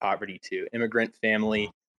relative poverty too. Immigrant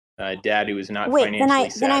family, dad who was not wait, financially then I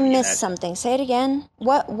savvy, and missed that something. Say it again.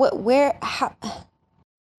 Where how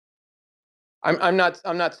I'm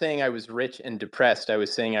not saying I was rich and depressed. I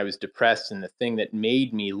was saying I was depressed, and the thing that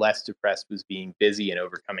made me less depressed was being busy and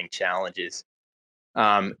overcoming challenges.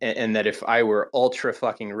 And that if I were ultra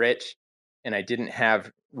fucking rich and I didn't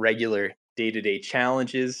have regular day to day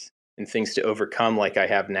challenges and things to overcome like I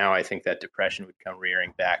have now, I think that depression would come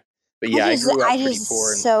rearing back. But yeah, I grew up I pretty just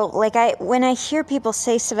poor. And so like when I hear people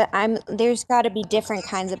say stuff, there's got to be different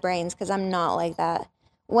kinds of brains because I'm not like that.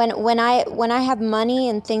 When I have money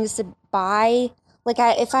and things to buy, like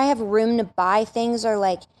if I have room to buy things or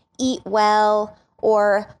like eat well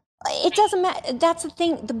or it doesn't matter. That's the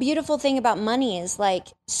thing. The beautiful thing about money is like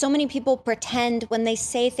so many people pretend when they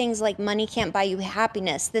say things like money can't buy you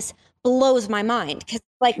happiness. This blows my mind because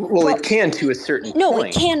like, well, it can to a certain no, it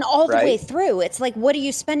point, can all the way right? through. It's like, what are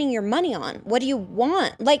you spending your money on? What do you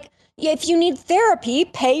want? Like, if you need therapy,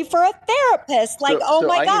 pay for a therapist. Like, oh So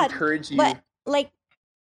my I God. encourage But you. like,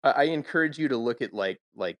 I encourage you to look at like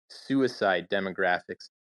suicide demographics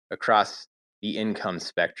across the income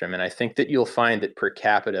spectrum, and I think that you'll find that per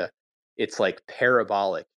capita, it's like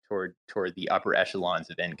parabolic toward the upper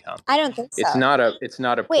echelons of income. I don't think so. It's not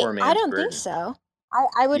a Wait, poor I man's don't think burden. so.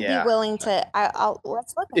 I would be Yeah, willing to, I'll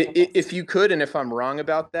let's look into if this. you could, and if I'm wrong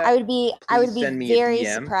about I that, would be, I please would be send me a very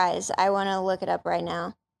DM. surprised. I want to look it up right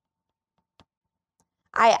now.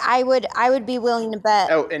 I would be willing to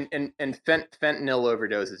bet. Oh, and fentanyl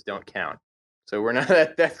overdoses don't count. So we're not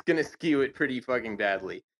that's gonna skew it pretty fucking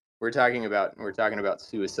badly. We're talking about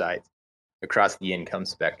suicides across the income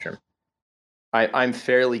spectrum. I'm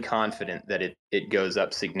fairly confident that it goes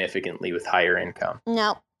up significantly with higher income.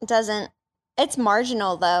 No, it doesn't. It's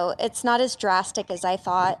marginal though. It's not as drastic as I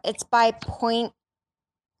thought. It's by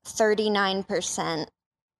 0.39%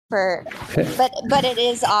 for, but it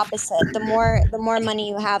is opposite. The more money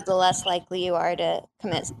you have, the less likely you are to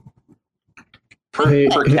commit. Hey,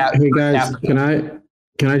 Per hey guys, capita.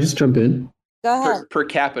 can I just jump in? Go ahead. Per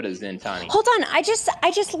capita, Zintani. Hold on. I just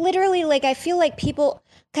literally like I feel like people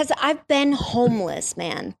because I've been homeless,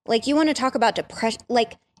 man. Like you want to talk about depression,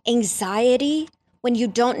 like anxiety when you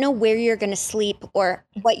don't know where you're going to sleep or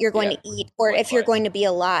what you're going to eat or if you're going to be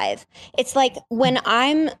alive. It's like when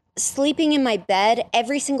I'm sleeping in my bed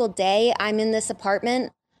every single day, I'm in this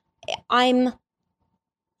apartment. I'm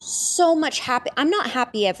so much happy. I'm not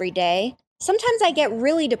happy every day. Sometimes I get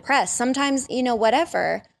really depressed. Sometimes,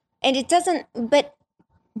 whatever. And it doesn't but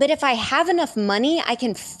if I have enough money, I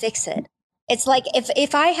can fix it. It's like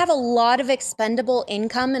if I have a lot of expendable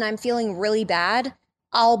income and I'm feeling really bad,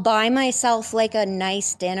 I'll buy myself like a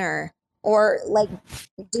nice dinner or like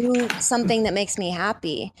do something that makes me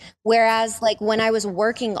happy. Whereas like when I was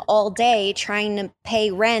working all day trying to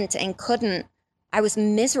pay rent and couldn't, I was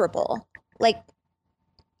miserable. Like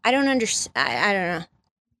I don't understand. I don't know.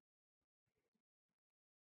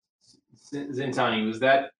 Zintani, was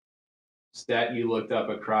that stat you looked up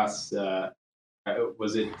across?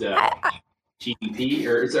 Was it GDP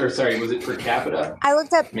or sorry? Was it per capita? I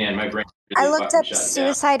looked up. Man, my brain I really looked fucking up shut down.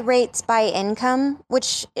 suicide rates by income,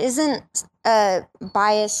 which isn't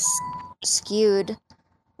bias skewed.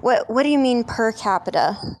 What do you mean per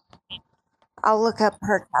capita? I'll look up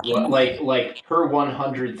per capita. Like per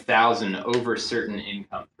 100,000 over certain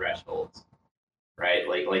income thresholds, right?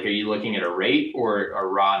 Like, are you looking at a rate or a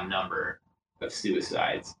raw number of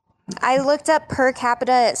suicides? I looked up per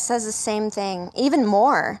capita. It says the same thing, even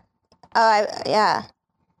more. Yeah.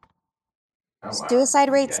 Oh, wow.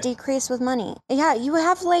 Suicide rates Okay. decrease with money. Yeah, you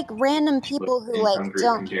have like random people who like Income group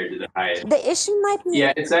don't. compared to the highest. The issue might be.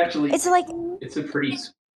 Yeah, it's actually It's like it's a pretty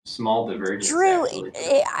small divergence. Drew.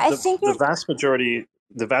 Actually, I think the vast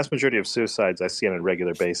majority of suicides I see on a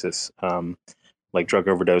regular basis, like drug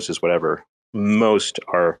overdoses, whatever, most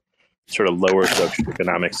are sort of lower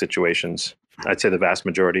socioeconomic situations. I'd say the vast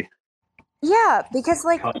majority. Yeah, because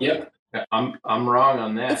like yep, I'm wrong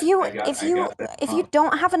on that. if you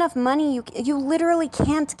don't have enough money, you literally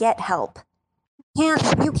can't get help. You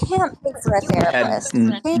can't pay for a therapist.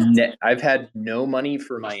 I've had no money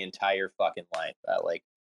for my entire fucking life.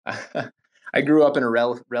 I grew up in a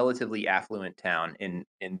relatively affluent town in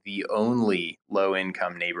the only low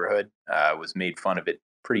income neighborhood. Was made fun of it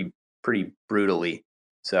pretty brutally.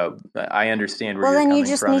 So I understand where well, you're then coming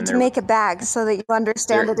you just from. need to make a bag so that you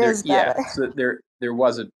understand it is better. Yeah, so there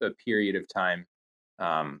was a period of time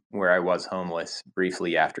where I was homeless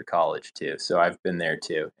briefly after college too. So I've been there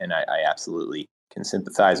too, and I absolutely can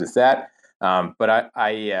sympathize with that. But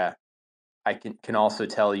I can also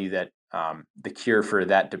tell you that the cure for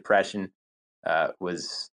that depression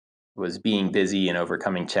was being busy and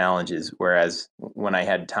overcoming challenges. Whereas when I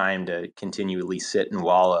had time to continually sit and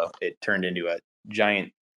wallow, it turned into a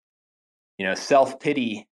giant,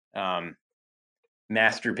 self-pity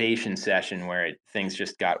masturbation session where things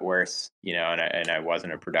just got worse, and I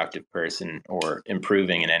wasn't a productive person or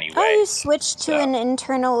improving in any way. Oh, you switched to an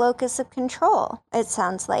internal locus of control, it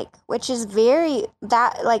sounds like, which is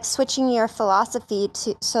like switching your philosophy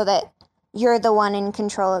to so that you're the one in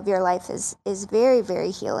control of your life is very, very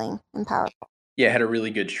healing and powerful. Yeah, I had a really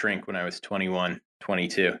good shrink when I was 21,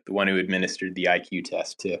 22, the one who administered the IQ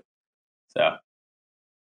test too. So,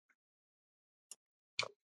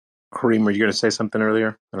 Kareem, were you going to say something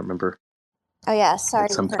earlier? I don't remember. Oh yeah, sorry.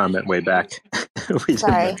 Some comment way back. We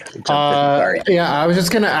Sorry. didn't jump in. Sorry. Yeah, I was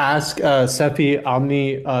just gonna ask Cephii on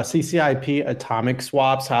the CCIP atomic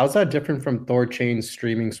swaps. How is that different from Thorchain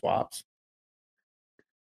streaming swaps?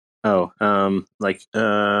 Oh, I'm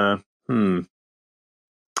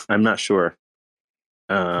not sure.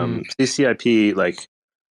 CCIP like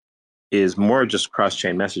is more just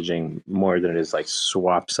cross-chain messaging more than it is like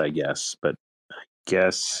swaps, I guess. But I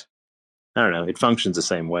guess I don't know. It functions the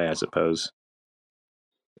same way, I suppose.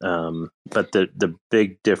 But the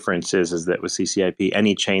big difference is that with CCIP,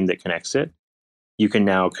 any chain that connects it, you can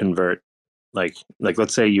now convert. Like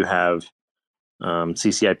let's say you have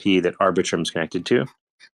CCIP that Arbitrum is connected to,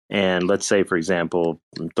 and let's say, for example,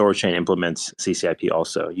 Thorchain implements CCIP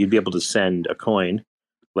also. You'd be able to send a coin,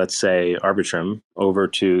 let's say Arbitrum, over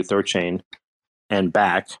to Thorchain and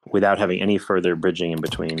back without having any further bridging in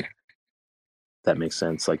between. That makes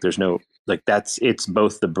sense. Like there's no it's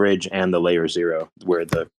both the bridge and the layer zero where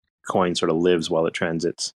the coin sort of lives while it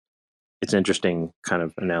transits. It's an interesting kind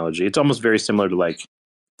of analogy. It's almost very similar to like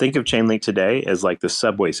think of Chainlink today as like the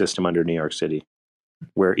subway system under New York City,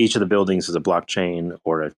 where each of the buildings is a blockchain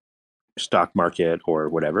or a stock market or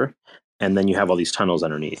whatever, and then you have all these tunnels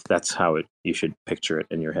underneath. That's how you should picture it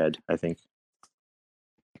in your head, I think.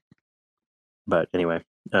 But anyway,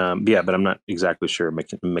 yeah, but I'm not exactly sure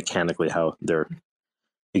mechanically how they're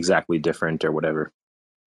exactly different or whatever.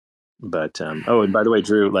 But and by the way,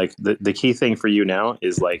 Drew, like the key thing for you now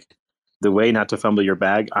is like the way not to fumble your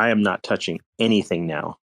bag. I am not touching anything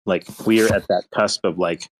now. Like we are at that cusp of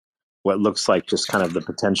like what looks like just kind of the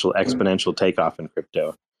potential exponential takeoff in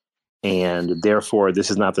crypto. And therefore, this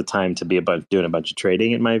is not the time to be doing a bunch of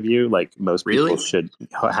trading, in my view. Like most people should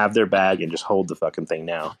have their bag and just hold the fucking thing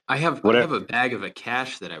now. I have a bag of a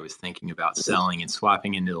cash that I was thinking about selling and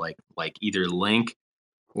swapping into like either Link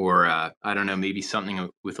or I don't know, maybe something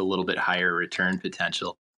with a little bit higher return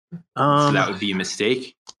potential. So that would be a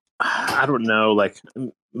mistake. I don't know. Like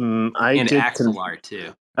and Axelar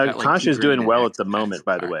too. Kosh is doing well at the moment,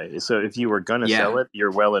 by the way. So if you were going to sell it, you're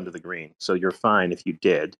well into the green. So you're fine if you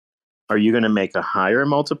did. Are you going to make a higher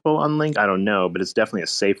multiple on Link? I don't know, but it's definitely a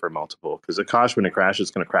safer multiple because Akash, when it crashes,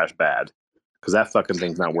 it's going to crash bad because that fucking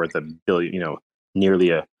thing's not worth $1 billion, nearly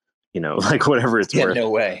a, like whatever it's worth. No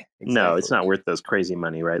way. Exactly. No, it's not worth those crazy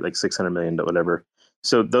money, right? Like 600 million, whatever.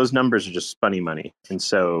 So those numbers are just spunny money. And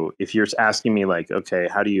so if you're asking me like, okay,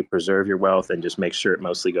 how do you preserve your wealth and just make sure it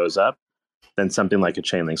mostly goes up? Then something like a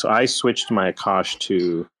Chainlink. So I switched my Akash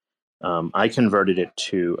to, I converted it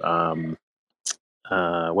to,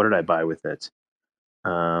 what did I buy with it?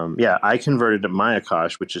 I converted to my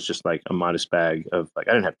Akash, which is just like a modest bag of like,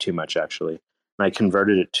 I didn't have too much actually. And I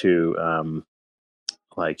converted it to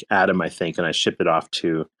like Atom, I think, and I shipped it off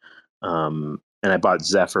to, and I bought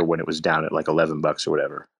Zephyr when it was down at like $11 or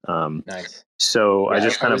whatever. Nice. So I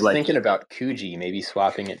just kind of like thinking about Kuji, maybe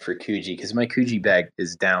swapping it for Kuji because my Kuji bag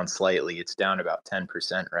is down slightly. It's down about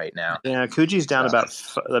 10% right now. Yeah, Kuji's down about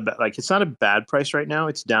like it's not a bad price right now.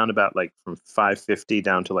 It's down about like from 550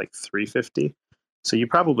 down to like 350. So you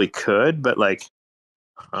probably could, but like,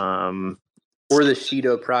 or the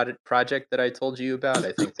Shido project that I told you about.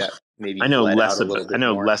 I think that maybe I know less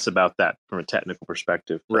about that from a technical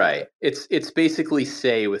perspective. Right. It's basically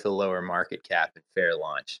Say with a lower market cap and fair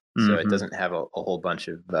launch, so it doesn't have a whole bunch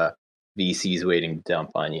of VCs waiting to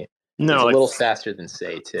dump on you. No, it's a little faster than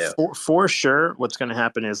Say too. For sure, what's going to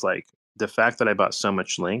happen is like the fact that I bought so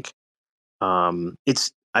much Link.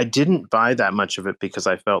 I didn't buy that much of it because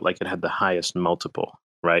I felt like it had the highest multiple,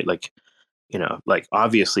 right? Like, like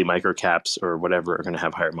obviously microcaps or whatever are going to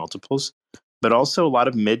have higher multiples, but also a lot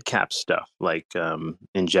of mid cap stuff like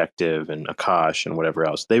Injective and Akash and whatever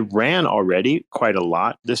else. They ran already quite a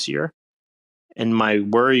lot this year. And my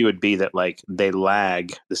worry would be that like they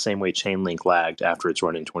lag the same way Chainlink lagged after its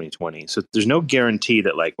run in 2020. So there's no guarantee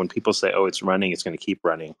that like when people say, oh, it's running, it's going to keep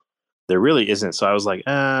running. There really isn't. So I was like,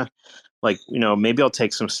 maybe I'll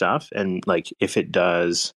take some stuff. And like, if it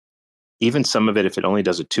does, even some of it, if it only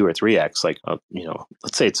does a 2 or 3x, like,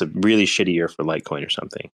 let's say it's a really shitty year for Litecoin or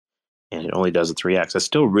something, and it only does a 3x, that's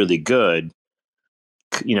still really good,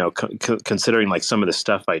 considering like some of the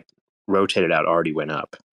stuff I rotated out already went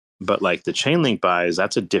up. But like the Chainlink buys,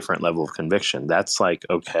 that's a different level of conviction. That's like,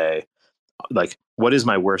 okay, like what is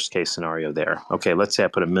my worst case scenario there? Okay, let's say I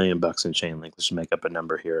put $1 million in Chainlink. Let's just make up a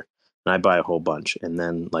number here. And I buy a whole bunch. And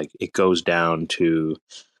then like it goes down to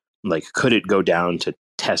like, could it go down to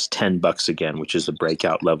test $10 again, which is the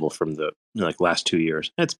breakout level from the last 2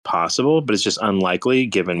 years. It's possible, but it's just unlikely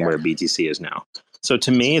given where BTC is now. So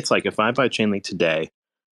to me, it's like if I buy Chainlink today,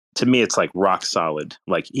 to me, it's like rock solid.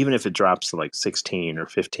 Like even if it drops to like 16 or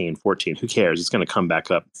 15, 14, who cares? It's going to come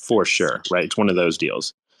back up for sure, right? It's one of those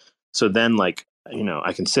deals. So then I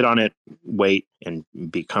can sit on it, wait, and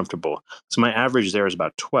be comfortable. So my average there is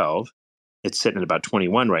about 12. It's sitting at about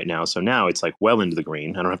 21 right now. So now it's like well into the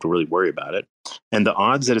green. I don't have to really worry about it. And the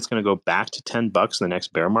odds that it's going to go back to $10 in the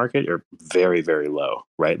next bear market are very, very low,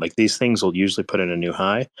 right? Like these things will usually put in a new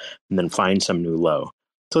high and then find some new low.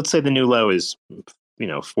 So let's say the new low is,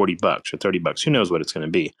 $40 or $30. Who knows what it's going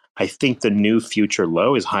to be? I think the new future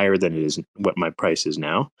low is higher than it is what my price is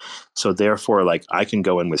now. So therefore, like I can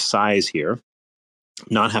go in with size here,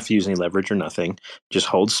 not have to use any leverage or nothing, just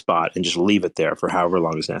hold spot and just leave it there for however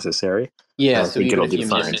long is necessary. Yeah, I so think even it'll if do you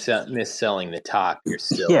fine. miss selling the top, you're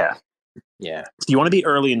still Yeah. yeah. So you want to be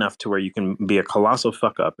early enough to where you can be a colossal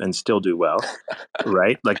fuck up and still do well,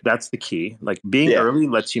 right? Like that's the key. Like being Yeah. early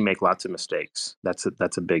lets you make lots of mistakes. That's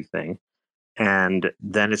a big thing. And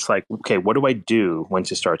then it's like, okay, what do I do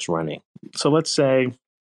once it starts running? So let's say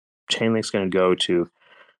Chainlink's going to go to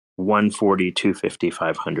 140, 250,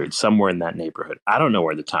 500, somewhere in that neighborhood. I don't know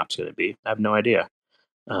where the top's going to be. I have no idea.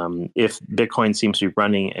 If Bitcoin seems to be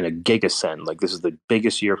running in a gigascend, like this is the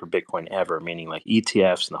biggest year for Bitcoin ever, meaning like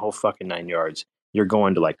ETFs and the whole fucking 9 yards, you're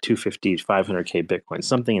going to like 250, 500K Bitcoin,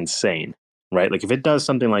 something insane, right? Like if it does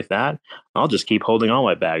something like that, I'll just keep holding all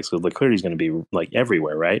my bags because liquidity is going to be like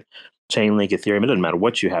everywhere, right? Chainlink, Ethereum, it doesn't matter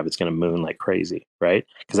what you have, it's going to moon like crazy, right?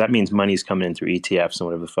 Because that means money's coming in through ETFs and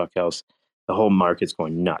whatever the fuck else. The whole market's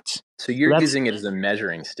going nuts. So you're That's, using it as a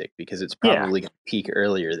measuring stick because it's yeah. probably going to peak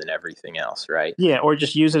earlier than everything else, right? Yeah, or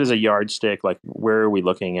just use it as a yardstick. Like, where are we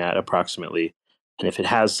looking at approximately? And if it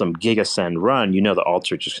has some gigasend run, the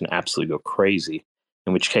alts are just going to absolutely go crazy.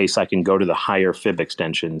 In which case, I can go to the higher fib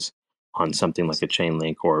extensions on something like a chain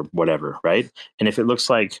link or whatever, right? And if it looks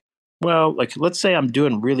like, well, like let's say I'm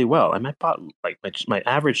doing really well, I might buy like my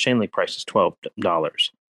average chain link price is $12.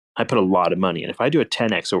 I put a lot of money, and if I do a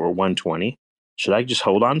 10x over 120, should I just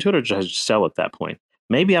hold on to it or just sell at that point?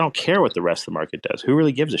 Maybe I don't care what the rest of the market does. Who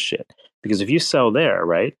really gives a shit? Because if you sell there,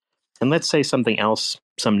 right, and let's say something else,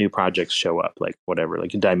 some new projects show up, like whatever,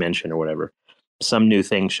 like a dimension or whatever, some new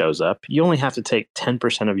thing shows up, you only have to take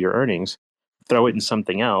 10% of your earnings, throw it in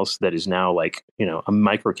something else that is now like, a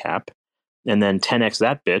micro cap, and then 10x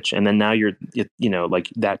that bitch. And then now like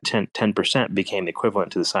that 10% became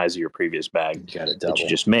equivalent to the size of your previous bag You got to that double. you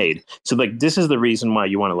just made. So like, this is the reason why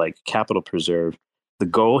you want to like capital preserve. The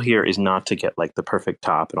goal here is not to get like the perfect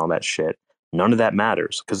top and all that shit. None of that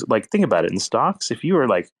matters. Because like, think about it in stocks, if you were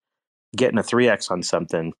like getting a 3x on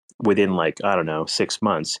something within like, I don't know, 6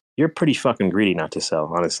 months, you're pretty fucking greedy not to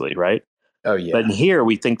sell, honestly, right? Oh yeah. But in here,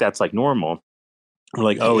 we think that's like normal. We're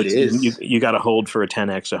like, oh, It it's you, is. you got to hold for a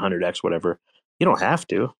 10x, 100x, whatever. You don't have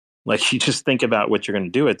to. Like, you just think about what you're going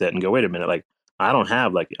to do with it and go, wait a minute, like, I don't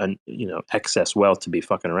have like excess wealth to be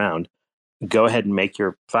fucking around. Go ahead and make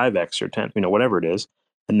your 5x or 10, whatever it is,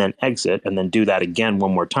 and then exit, and then do that again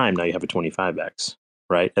one more time. Now you have a 25x,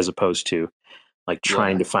 right? As opposed to like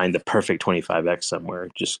trying to find the perfect 25x somewhere,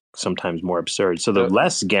 just sometimes more absurd. So the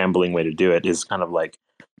less gambling way to do it is kind of like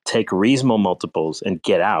take reasonable multiples and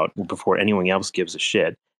get out before anyone else gives a shit,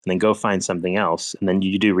 and then go find something else, and then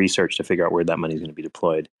you do research to figure out where that money is going to be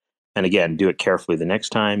deployed. And again, do it carefully the next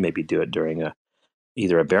time. Maybe do it during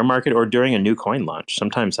either a bear market or during a new coin launch.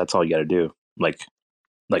 Sometimes that's all you got to do. Like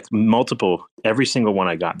multiple, every single one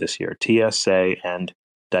I got this year, TSA and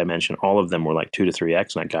Dimension, all of them were like 2 to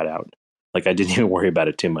 3x, and I got out. Like I didn't even worry about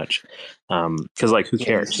it too much, because like who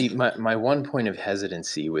cares? See, my one point of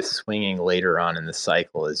hesitancy with swinging later on in the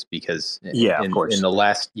cycle is because of course. in the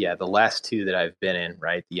last two that I've been in,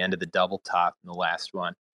 right, the end of the double top and the last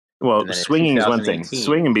one. Well, swinging is one thing.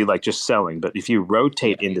 Swing and be like just selling, but if you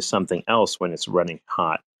rotate into something else when it's running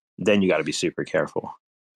hot, then you got to be super careful.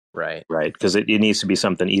 Right. Because it needs to be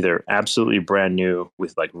something either absolutely brand new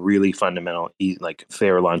with like really fundamental, like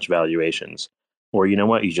fair launch valuations, or you know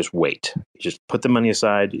what, you just wait. You just put the money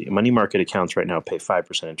aside. Money market accounts right now pay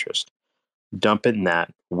 5% interest. Dump it in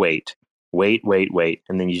that. Wait,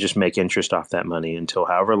 and then you just make interest off that money until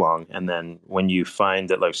however long. And then when you find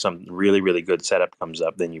that like some really, really good setup comes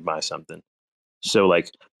up, then you buy something. So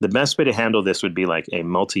like the best way to handle this would be like a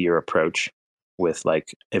multi-year approach with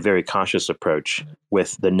like a very cautious approach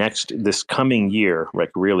with this coming year,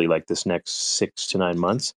 like really like this next 6 to 9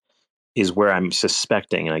 months is where I'm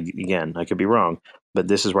suspecting, and I could be wrong, but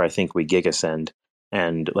this is where I think we gigasend.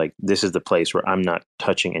 And like, this is the place where I'm not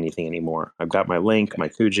touching anything anymore. I've got my Link, my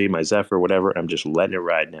Kuji, my Zephyr, whatever. I'm just letting it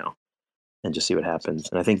ride now. and just see what happens.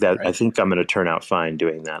 And I think I'm going to turn out fine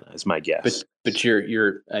doing that, is my guess. But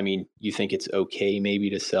I mean, you think it's okay maybe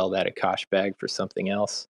to sell that Akash bag for something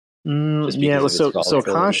else? Just because of its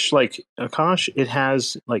volatility? Akash, it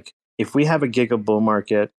has, like, if we have a giga bull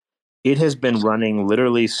market, it has been running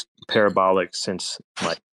literally parabolic since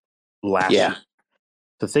like last year.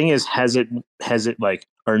 The thing is, has it like,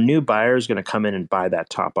 are new buyers going to come in and buy that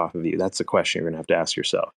top off of you? That's the question you're going to have to ask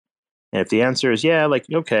yourself. And if the answer is yeah, like,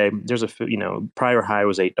 okay, there's prior high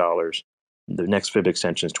was $8. The next fib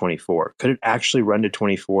extension is 24. Could it actually run to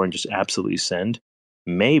 24 and just absolutely send?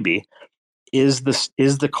 Maybe. Is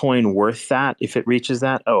the coin worth that if it reaches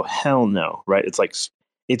that? Oh, hell no, right? It's like,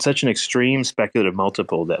 it's such an extreme speculative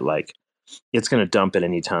multiple that, like, it's going to dump at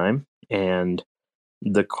any time. And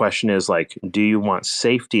the question is, like, do you want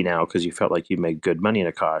safety now because you felt like you made good money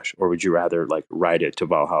in Akash, or would you rather, like, ride it to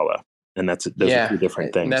Valhalla? And those are two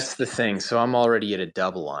different things. That's the thing. So I'm already at a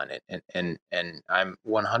double on it, and I'm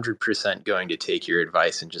 100% going to take your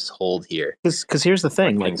advice and just hold here. Because here's the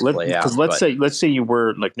thing, like, let's say you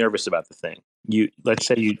were, like, nervous about the thing. Let's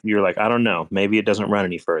say you're like, I don't know, maybe it doesn't run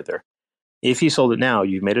any further. If you sold it now,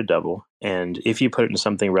 you've made a double, and if you put it into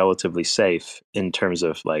something relatively safe in terms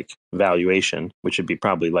of, like, valuation, which would be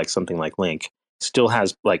probably like something like Link, still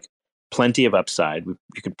has, like, plenty of upside.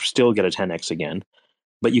 You could still get a 10x again.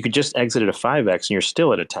 But you could just exit at a 5x and you're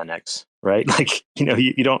still at a 10x, right? Like,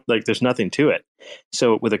 you don't, like, there's nothing to it.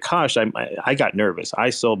 So with Akash, I got nervous.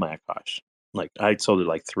 I sold my Akash. Like, I sold it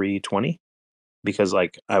like 320 because,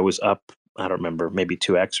 like, I was up, I don't remember, maybe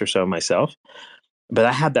 2x or so myself. But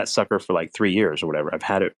I had that sucker for like 3 years or whatever. I've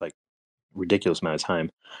had it like ridiculous amount of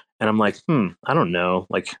time. And I'm like, I don't know.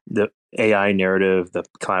 Like, the AI narrative, the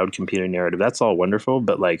cloud computing narrative, that's all wonderful.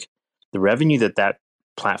 But, like, the revenue that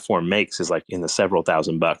platform makes is like in the several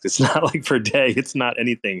 $1,000s. It's not like per day. It's not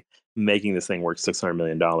anything making this thing worth $600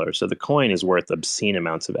 million. So the coin is worth obscene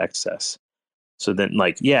amounts of excess. So then,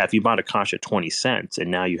 like, yeah, if you bought Akash at 20 cents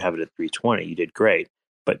and now you have it at 320, you did great.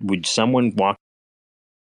 But would someone walk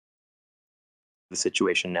the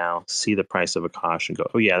situation now, see the price of Akash and go,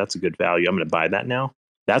 oh yeah, that's a good value, I'm going to buy that now?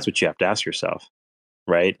 That's what you have to ask yourself,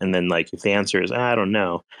 right? And then, like, if the answer is, I don't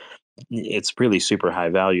know, it's really super high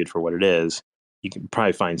valued for what it is, you can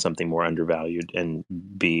probably find something more undervalued and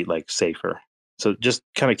be, like, safer. So just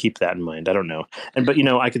kind of keep that in mind. I don't know. But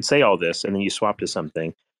I could say all this and then you swap to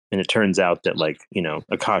something and it turns out that, like,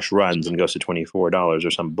 Akash runs and goes to $24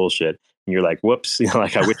 or some bullshit. And you're like, whoops,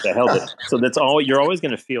 like, I wish I held it. So that's all, you're always going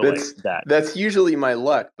to feel like that. That's usually my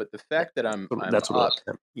luck. But the fact that I'm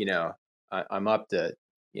up to,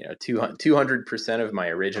 200% of my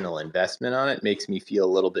original investment on it makes me feel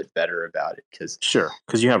a little bit better about it. Because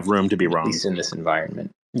you have room to be wrong. At least in this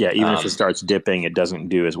environment. Yeah, even if it starts dipping, it doesn't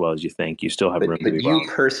do as well as you think. You still have room to be wrong. But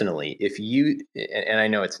you personally, and I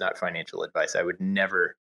know it's not financial advice, I would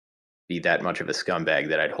never be that much of a scumbag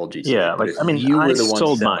that I'd hold you to. Yeah, like, I mean, you were the one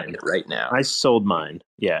sold selling mine it right now. I sold mine,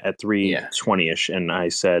 at 320ish, and I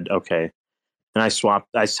said, okay. And I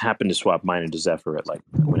happened to swap mine into Zephyr at, like,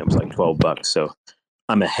 when it was like $12. So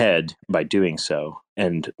I'm ahead by doing so.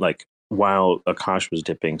 And, like, while Akash was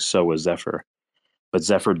dipping, so was Zephyr. But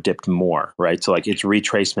Zephyr dipped more, right? So, like, its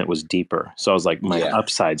retracement was deeper. So I was like, my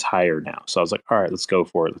upside's higher now. So I was like, all right, let's go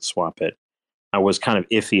for it. Let's swap it. I was kind of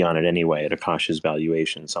iffy on it anyway at Akash's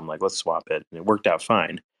valuation. So I'm like, let's swap it. And it worked out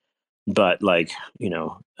fine. But, like,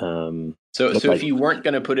 so if you weren't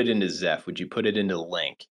going to put it into Zeph, would you put it into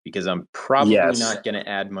Link? Because I'm probably not going to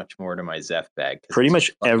add much more to my Zeph bag. Pretty much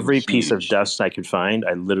every piece of dust I could find,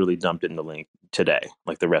 I literally dumped it into Link today.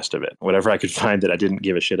 Like, the rest of it, whatever I could find that I didn't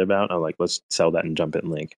give a shit about, I'm like, let's sell that and jump it in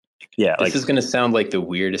Link. Yeah, this is going to sound like the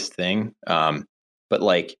weirdest thing, but,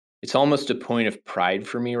 like, it's almost a point of pride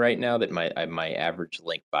for me right now that my average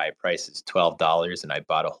Link buy price is $12, and I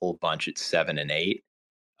bought a whole bunch at 7 and 8.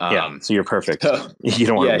 So you're perfect. You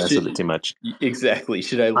don't want to mess with it too much. Exactly.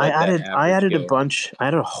 Should I added a bunch. I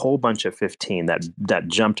added a whole bunch of 15 that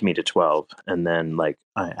jumped me to 12, and then, like,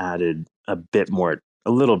 I added a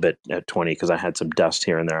little bit at 20 because I had some dust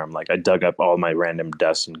here and there. I'm like, I dug up all my random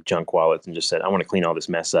dust and junk wallets and just said, I want to clean all this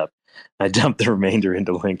mess up. I dumped the remainder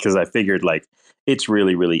into Link because I figured, like, it's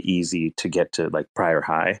really, really easy to get to, like, prior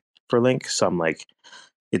high for Link. So I'm like,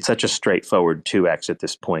 it's such a straightforward 2x at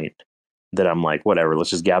this point that I'm like, whatever, let's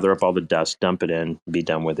just gather up all the dust, dump it in, be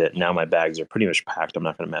done with it. Now my bags are pretty much packed. I'm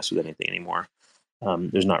not going to mess with anything anymore.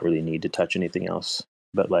 There's not really a need to touch anything else.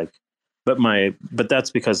 But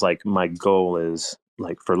that's because, like, my goal is,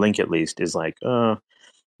 like, for Link at least, is like,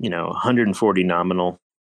 140 nominal.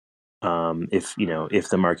 If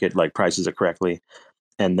the market, like, prices it correctly,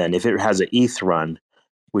 and then if it has an ETH run,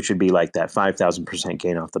 which would be like that 5,000%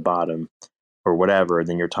 gain off the bottom, or whatever, and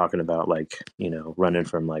then you're talking about like, running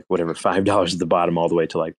from like whatever $5 at the bottom all the way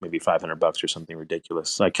to like maybe $500 or something ridiculous.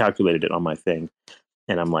 So I calculated it on my thing,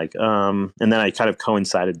 and I'm like, and then I kind of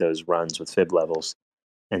coincided those runs with fib levels.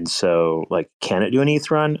 And so, like, can it do an ETH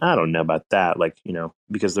run? I don't know about that. Like,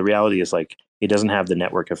 because the reality is, like, it doesn't have the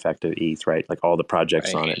network effect of ETH, right? Like, all the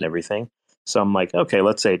projects on it and everything. So I'm like, okay,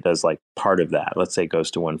 let's say it does, like, part of that. Let's say it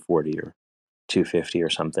goes to 140 or 250 or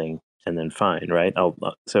something, and then fine, right?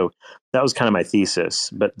 So that was kind of my thesis.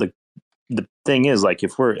 But the thing is, like,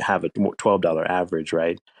 if we have a $12 average,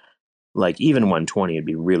 right? Like, even 120 would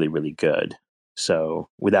be really, really good. So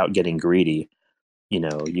without getting greedy,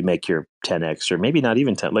 you make your 10x or maybe not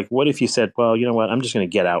even 10. Like, what if you said, well, you know what, I'm just going to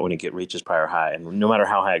get out when it reaches prior high, and no matter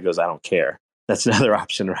how high it goes, I don't care. That's another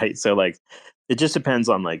option, right? So like, it just depends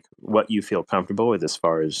on like what you feel comfortable with as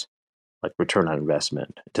far as like return on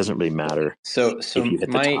investment. It doesn't really matter. So if you hit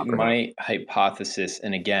the top or not. my hypothesis,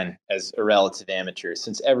 and again, as a relative amateur,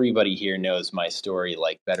 since everybody here knows my story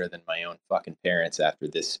like better than my own fucking parents after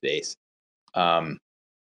this space, my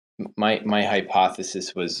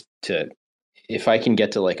hypothesis was to, if I can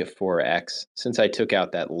get to like a 4x, since I took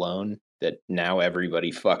out that loan that now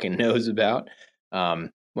everybody fucking knows about,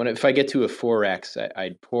 if I get to a 4x,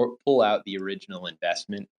 I'd pull out the original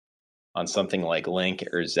investment on something like Link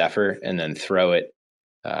or Zephyr and then throw it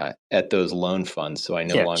at those loan funds, so I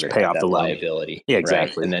no longer pay have off that the loan. liability. Yeah,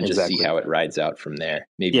 exactly. Right? And then just see how it rides out from there.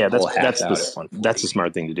 Maybe pull half out at 140. That's a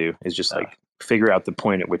smart thing to do, is just like figure out the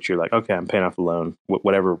point at which you're like, okay, I'm paying off the loan.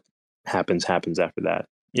 Whatever happens after that.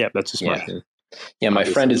 Yeah, that's a smart thing. Yeah, my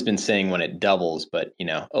friend has been saying when it doubles, but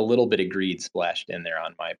a little bit of greed splashed in there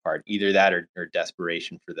on my part. Either that or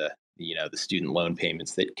desperation for the student loan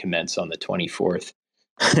payments that commence on the 24th.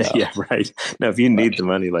 So, yeah, right. No, if you need the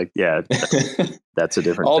money, like, yeah, that's a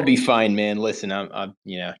different I'll thing. be fine, man. Listen, I'm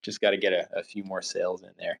just got to get a few more sales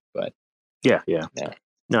in there, but yeah.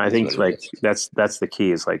 No, I think like that's the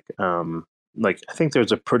key, is like I think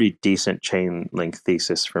there's a pretty decent chain link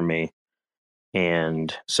thesis for me.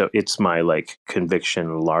 And so it's my like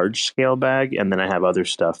conviction large scale bag. And then I have other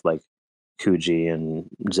stuff like Kuji and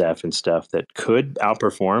Zeph and stuff that could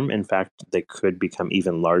outperform. In fact, they could become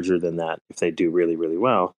even larger than that if they do really, really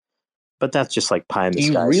well. But that's just like pie in the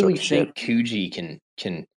sky. Do you really think Kuji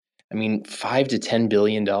can? I mean, $5 to $10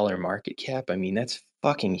 billion market cap. I mean, that's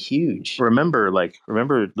fucking huge. Remember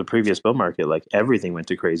the previous bull market, like everything went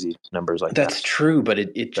to crazy numbers like that. That's true, but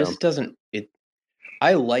it just doesn't.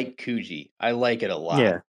 I like Kuji. I like it a lot.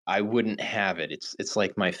 Yeah. I wouldn't have it. It's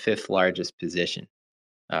like my fifth largest position,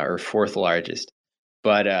 or fourth largest.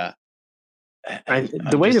 But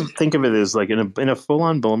the way to think of it is like in a full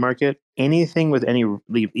on bull market, anything with any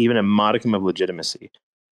even a modicum of legitimacy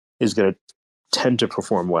is going to tend to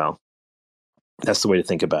perform well. That's the way to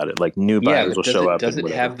think about it. Like new buyers will show up. Does it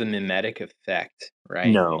have the mimetic effect? Right?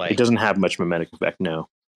 No, it doesn't have much mimetic effect. No,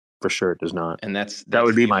 for sure it does not. And that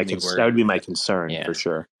would be my concern for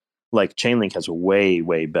sure. Like Chainlink has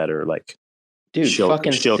way better like. Dude,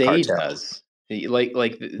 fucking Say does.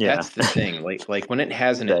 That's the thing. Like when it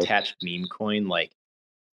has an attached meme coin, like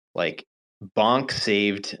Bonk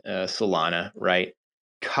saved Solana, right?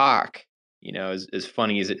 Cock, as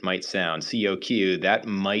funny as it might sound, COQ, that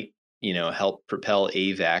might help propel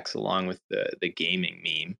AVAX along with the gaming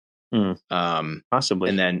meme. Possibly.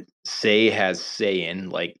 And then Say has Say in,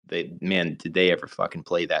 like, did they ever fucking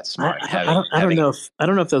play that smart? I don't know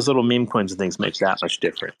if those little meme coins and things make that much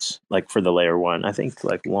difference. Like for the layer one, I think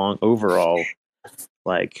like long overall,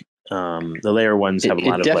 like the layer ones have a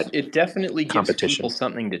lot of like it definitely gives competition. People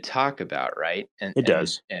something to talk about, right? And it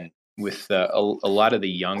does. And with a lot of the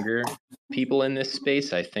younger people in this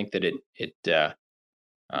space, I think that it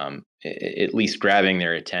at least grabbing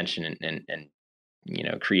their attention and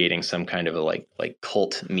creating some kind of a like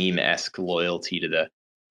cult meme-esque loyalty to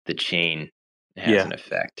the chain has an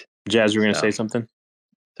effect. Jazz, you're going to say something?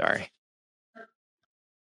 Sorry.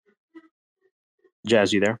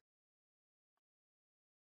 Jazz, you there?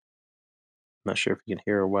 I'm not sure if you can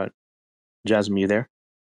hear or what. Jasmine, you there?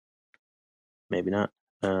 Maybe not.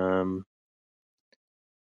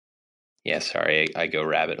 Yeah, sorry, I go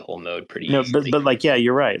rabbit hole mode pretty easily. No, but like, yeah,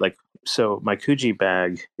 you're right. Like, so my Kuji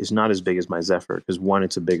bag is not as big as my Zephyr because one,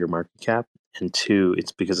 it's a bigger market cap, and two,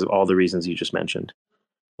 it's because of all the reasons you just mentioned.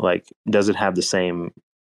 Like, does it have the same,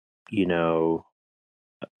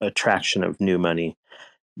 attraction of new money?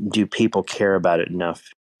 Do people care about it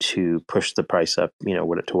enough to push the price up,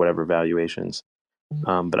 to whatever valuations?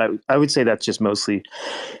 But I would say that's just mostly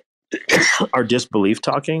our disbelief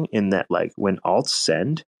talking, in that like when alts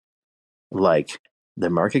send, like the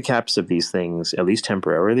market caps of these things, at least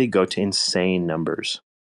temporarily, go to insane numbers,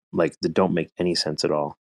 like that don't make any sense at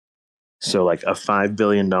all. So like a $5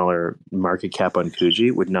 billion market cap on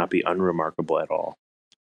Kuji would not be unremarkable at all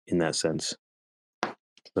in that sense.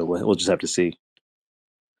 So we'll just have to see.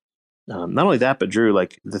 Not only that, but Drew,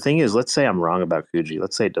 like the thing is, let's say I'm wrong about Kuji.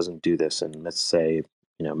 Let's say it doesn't do this, and let's say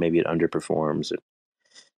maybe it underperforms.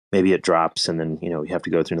 Maybe it drops, and then we have to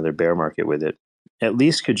go through another bear market with it. At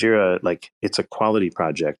least Kujira, like it's a quality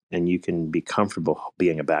project, and you can be comfortable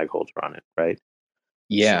being a bag holder on it, right?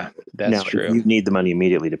 Yeah, that's now, true. If you need the money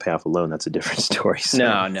immediately to pay off a loan, that's a different story.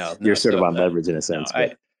 So no, you're sort of on leverage in a sense. No,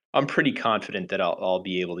 I'm pretty confident that I'll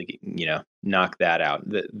be able to knock that out.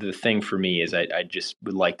 The thing for me is I just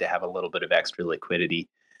would like to have a little bit of extra liquidity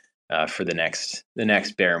for the next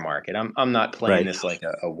bear market. I'm not playing this like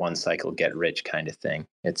a one cycle get rich kind of thing.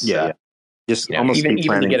 It's just almost even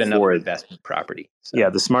to get another for investment property. So. Yeah,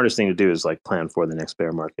 the smartest thing to do is like plan for the next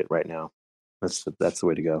bear market right now. That's the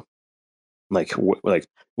way to go. Like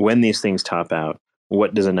when these things top out,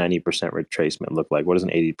 what does a 90% retracement look like? What does an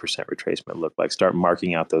 80% retracement look like? Start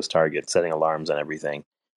marking out those targets, setting alarms on everything,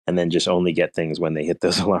 and then just only get things when they hit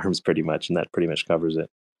those alarms pretty much, and that pretty much covers it.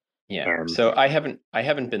 Yeah. So I haven't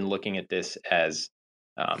been looking at this as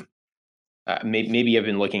maybe I've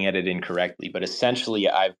been looking at it incorrectly, but essentially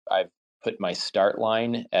I've put my start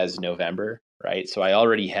line as November, right? So I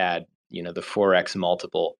already had the 4x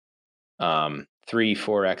multiple,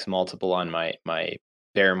 3-4x multiple on my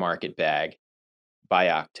bear market bag by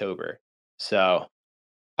October. So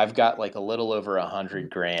I've got like a little over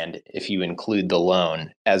 $100,000 if you include the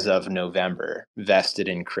loan as of November vested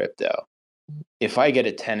in crypto. If I get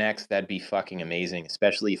a 10x, that'd be fucking amazing,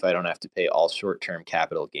 especially if I don't have to pay all short-term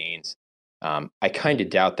capital gains. I kind of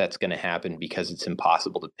doubt that's going to happen because it's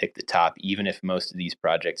impossible to pick the top, even if most of these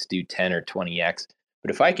projects do 10 or 20x.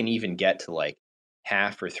 But if I can even get to like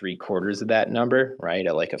half or 3/4 of that number, right,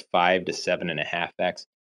 at like a 5 to 7.5x,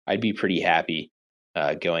 I'd be pretty happy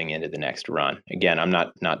going into the next run. Again, I'm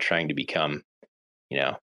not trying to become,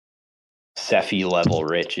 Cephii level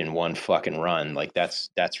rich in one fucking run. Like that's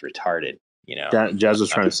retarded. Jazz was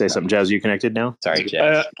trying to say something. Jazz, are you connected now? Sorry,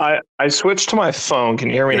 Jazz. I switched to my phone. Can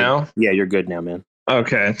you hear me now? Yeah, you're good now, man.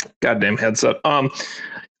 Okay. Goddamn heads up.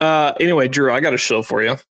 Anyway, Drew, I got a show for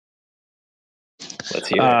you. Let's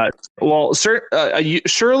hear it. Well, sir,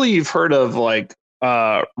 surely you've heard of like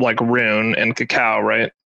Rune and Cacao,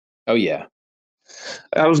 right? Oh yeah.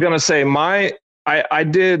 I was gonna say I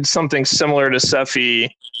did something similar to Cephii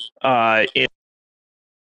in.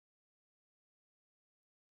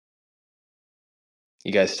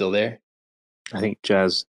 You guys still there? I think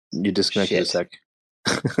Jazz, you disconnected a sec.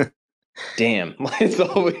 Damn, it's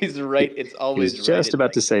always right. It's always He's just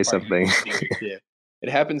about to say something. It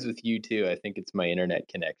happens with you too. I think it's my internet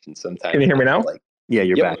connection sometimes. Can you hear me now? Yeah,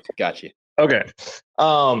 you're back. Got you. Okay.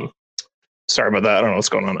 Sorry about that. I don't know what's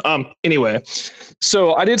going on. Anyway,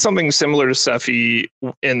 so I did something similar to Cephii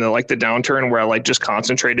in the downturn where I like just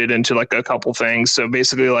concentrated into like a couple things. So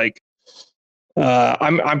basically like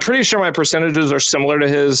I'm pretty sure my percentages are similar to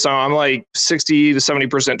his. So I'm like 60 to 70%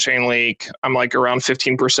 Chainlink. I'm like around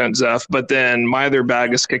 15% Zeph, but then my other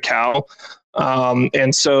bag is Cacao.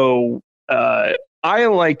 And so I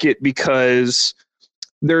like it because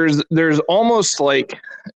there's almost like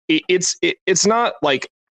it's not like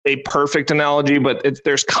a perfect analogy, but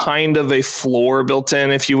there's kind of a floor built in,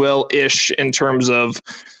 if you will, ish, in terms of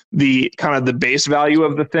the kind of the base value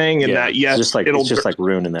of the thing. And that, yes, it's just like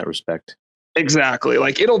Rune in that respect. Exactly.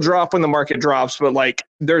 Like it'll drop when the market drops, but like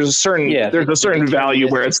there's a certain value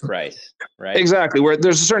where it's price, right? Exactly. Where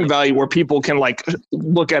there's a certain value where people can like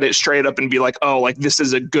look at it straight up and be like, oh, like this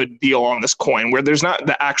is a good deal on this coin, where there's not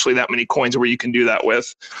actually that many coins where you can do that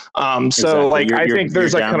with. So like, I think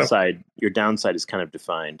there's like downside, your downside is kind of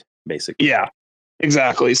defined basically. Yeah,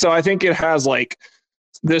 exactly. So I think it has like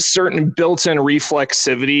this certain built-in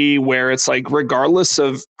reflexivity where it's like, regardless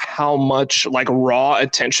of how much like raw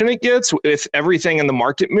attention it gets, if everything in the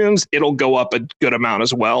market moves, it'll go up a good amount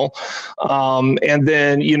as well. And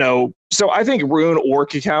then, so I think Rune or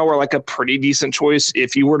Cacao are like a pretty decent choice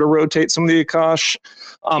if you were to rotate some of the Akash.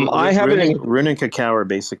 Rune and Cacao are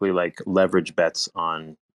basically like leverage bets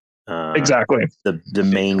on exactly the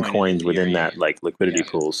main coins within that like liquidity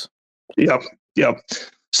pools. Yep.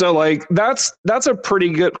 So like that's a pretty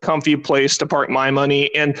good comfy place to park my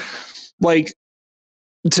money. And like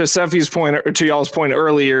to Cephii's point, or to y'all's point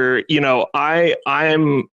earlier, I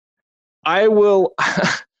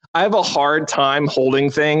have a hard time holding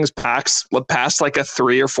things past like a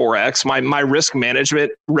 3 or 4x. My risk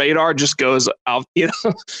management radar just goes out,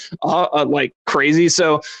 like crazy.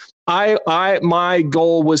 So My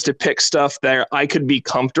goal was to pick stuff that I could be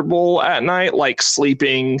comfortable at night, like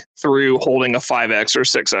sleeping through holding a 5x or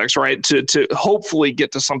 6x, right? To hopefully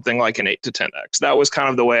get to something like an 8 to 10x. That was kind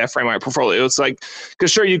of the way I frame my portfolio. It's like,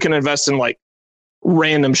 because sure, you can invest in like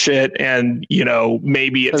random shit and,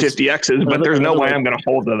 maybe at 50x's, but there's no way I'm going to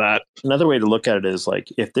hold to that. Another way to look at it is like,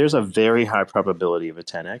 if there's a very high probability of a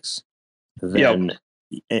 10x, then,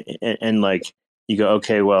 and like, you go,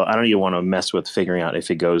 okay, well, I don't even want to mess with figuring out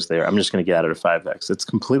if it goes there. I'm just going to get out of 5x. It's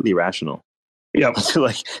completely rational. Yep. So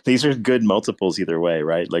like, these are good multiples either way,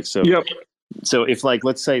 right? Like, so, so if like,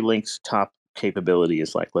 let's say Link's top capability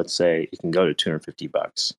is like, let's say it can go to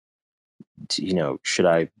 $250. Should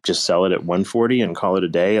I just sell it at 140 and call it a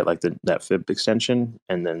day at like that FIB extension?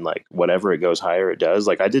 And then like, whatever it goes higher, it does.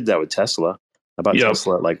 Like I did that with Tesla. I bought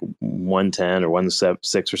Tesla at like 110 or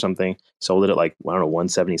 106 or something. Sold it at like, I don't know,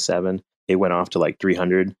 177. It went off to like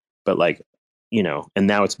 300, but like, and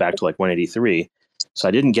now it's back to like 183. So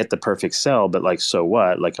I didn't get the perfect sell, but like, so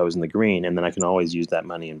what? Like I was in the green, and then I can always use that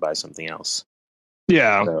money and buy something else.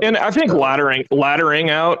 Yeah, and I think laddering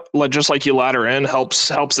out, just like you ladder in, helps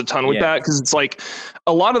a ton with that, because it's like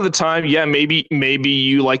a lot of the time, maybe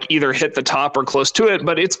you like either hit the top or close to it,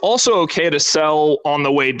 but it's also okay to sell on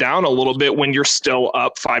the way down a little bit when you're still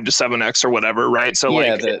up 5 to 7x or whatever, right? So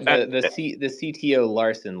the CTO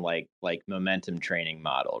Larson like momentum training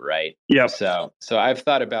model, right? Yeah. So I've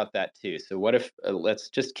thought about that too. So what if let's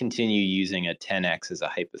just continue using a 10x as a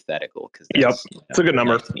hypothetical, because it's a good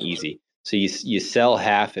number, nice and easy. So you sell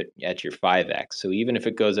half at your 5x. So even if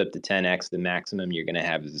it goes up to 10x, the maximum you're going to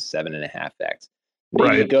have is a 7.5x.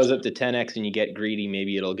 Maybe it goes up to 10x and you get greedy.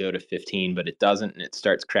 Maybe it'll go to 15, but it doesn't, and it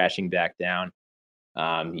starts crashing back down.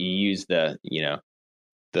 You use the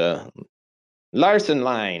Larson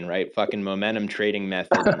line, right? Fucking momentum trading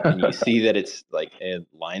method, and you see that it's like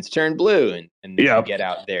lines turn blue, and you get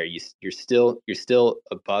out there. You're still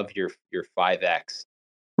above your 5x.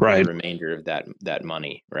 Right. The remainder of that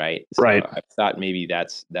money, right? So right. I thought maybe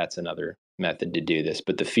that's another method to do this,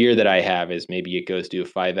 but the fear that I have is maybe it goes to a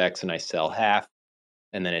 5x and I sell half,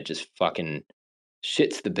 and then it just fucking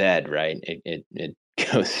shits the bed, right? It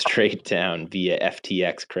goes straight down via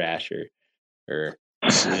FTX crash or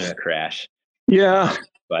Luna crash. Yeah,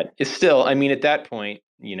 but it's still, I mean, at that point,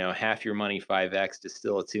 half your money 5x is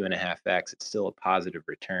still a 2.5x. It's still a positive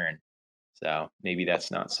return. So maybe that's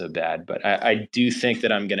not so bad, but I do think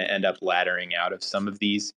that I'm going to end up laddering out of some of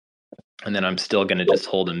these, and then I'm still going to just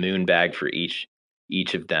hold a moon bag for each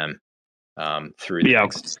of them through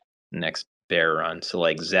the next bear run. So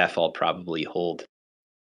like Zeph, I'll probably hold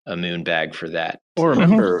a moon bag for that. Or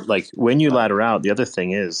remember, like when you ladder out, the other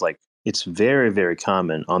thing is like it's very, very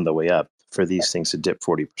common on the way up for these things to dip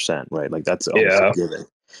 40%, right? Like that's almost a given.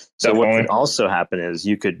 So definitely. What could also happen is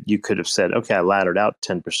you could have said, okay, I laddered out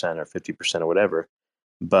 10% or 50% or whatever,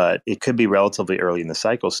 but it could be relatively early in the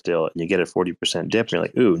cycle still, and you get a 40% dip, and you're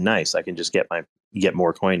like, ooh, nice, I can just get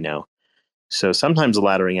more coin now. So sometimes the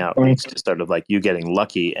laddering out leads to sort of like you getting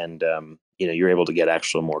lucky, and you're able to get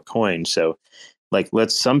actual more coin. So like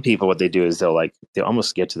some people, what they do is they'll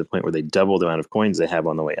almost get to the point where they double the amount of coins they have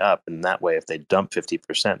on the way up, and that way if they dump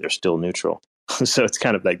 50%, they're still neutral. So it's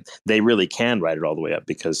kind of like they really can ride it all the way up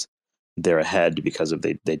because they're ahead because of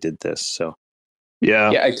they did this. So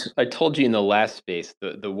I told you in the last space,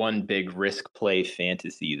 the one big risk play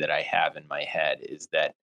fantasy that I have in my head is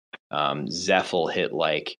that Zeph will hit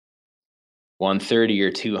like 130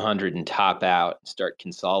 or 200 and top out and start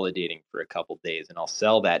consolidating for a couple days, and I'll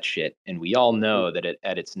sell that shit. And we all know that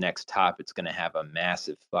at its next top, it's going to have a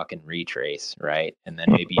massive fucking retrace, right? And then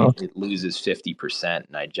maybe it loses 50%,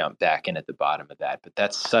 and I jump back in at the bottom of that. But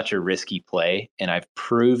that's such a risky play, and I've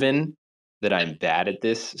proven that I'm bad at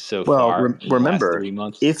this so far. Remember, 3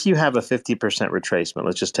 months. If you have a 50% retracement,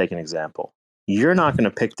 let's just take an example. You're not going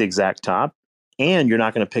to pick the exact top, and you're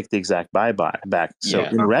not going to pick the exact buy back. So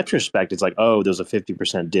in retrospect, it's like, oh, there's a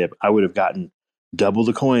 50% dip. I would have gotten double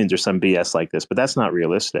the coins or some BS like this, but that's not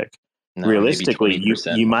realistic. No, realistically,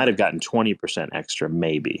 you might have gotten 20% extra,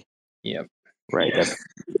 maybe. Yep. Right.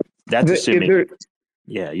 That's assuming.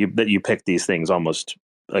 You pick these things almost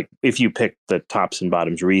like if you pick the tops and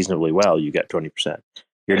bottoms reasonably well, you get 20%.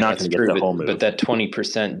 You're not going to get the whole move. But that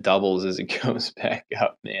 20% doubles as it goes back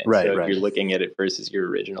up, man. Right. So if you're looking at it versus your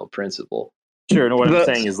original principle. Sure. No, what I'm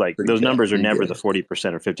saying is like those numbers are never the 40%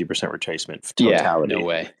 or 50% retracement totality.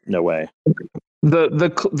 Yeah, no way.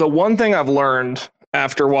 The one thing I've learned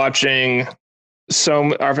after watching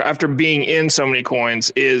after being in so many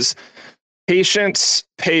coins is patience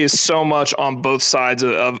pays so much on both sides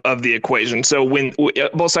of the equation. So when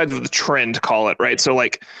both sides of the trend, call it, right? So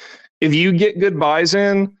like if you get good buys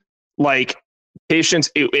in, like patience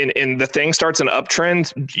in the thing starts an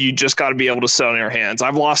uptrend, you just got to be able to sit on your hands.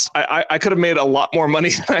 I could have made a lot more money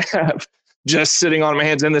than I have just sitting on my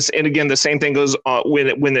hands in this. And again, the same thing goes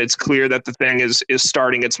when it's clear that the thing is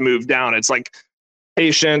starting its move down. It's like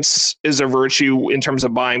patience is a virtue in terms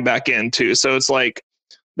of buying back into. So it's like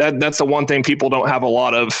that's the one thing people don't have a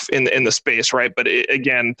lot of in the space, right? But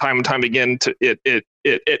again, time and time again,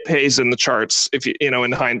 it pays in the charts. If you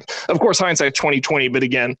in of course, hindsight 2020, but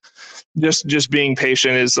again, just being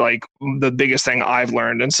patient is like the biggest thing I've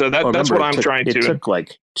learned, and so that's what I'm trying to. It took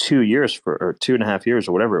like 2 years or 2.5 years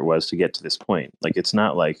or whatever it was to get to this point. Like it's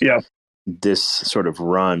not like this sort of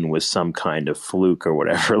run was some kind of fluke or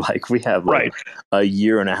whatever. Like we have like a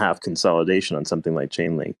year and a half consolidation on something like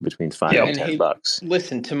Chainlink between $5 and $10.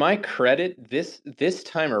 Listen, to my credit, this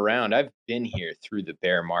time around, I've been here through the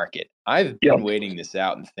bear market. I've been waiting this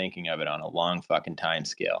out and thinking of it on a long fucking time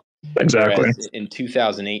scale. Exactly. Whereas in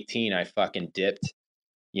 2018, I fucking dipped.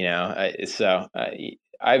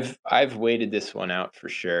 I've waited this one out for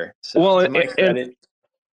sure. So to my credit.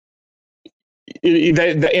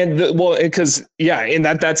 And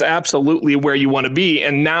that's absolutely where you want to be,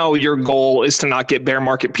 and now your goal is to not get bear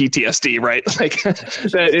market PTSD, right? Like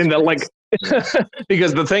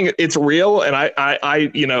because the thing, it's real, and I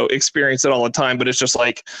experience it all the time, but it's just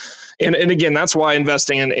like, and again, that's why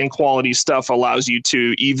investing in quality stuff allows you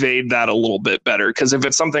to evade that a little bit better. Because if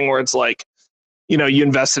it's something where it's like, you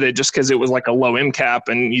invested it just because it was like a low M cap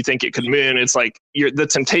and you think it could moon, it's like the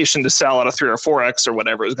temptation to sell at a 3 or 4x or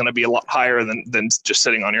whatever is going to be a lot higher than just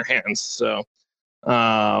sitting on your hands. So,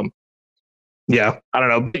 I don't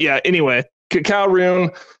know. But yeah, anyway, Cacao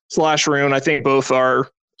Rune / Rune, I think both are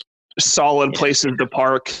solid places to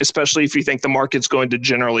park, especially if you think the market's going to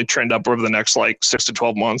generally trend up over the next like 6 to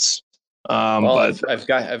 12 months. But I've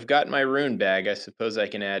got my Rune bag. I suppose I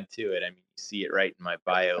can add to it. I mean, you see it right in my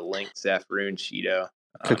bio link, Zeph Rune Cheeto.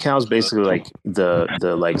 Cacao's basically like the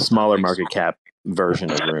like smaller market cap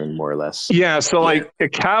version of Rune, more or less. Yeah, so like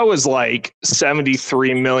Cacao is like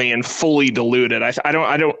 73 million fully diluted. I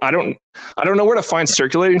don't know where to find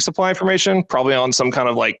circulating supply information. Probably on some kind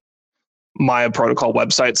of like Maya protocol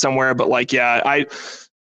website somewhere. But like, yeah,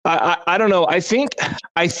 I don't know. I think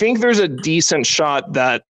there's a decent shot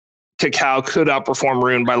that Cacao could outperform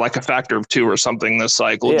Rune by like a factor of 2 or something this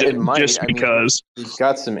cycle. Yeah, it might. Just because we've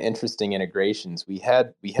got some interesting integrations. We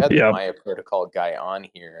had the Maya protocol guy on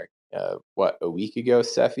here a week ago,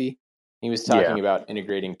 Cephii. He was talking about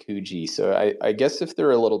integrating Kuji. So I guess if they're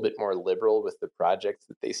a little bit more liberal with the projects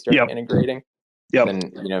that they start integrating, then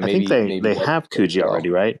maybe they have Kuji already,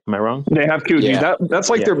 right? Am I wrong? They have Kuji. Yeah. That's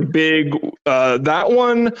like their big that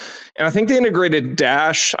one, and I think they integrated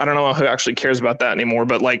Dash. I don't know who actually cares about that anymore,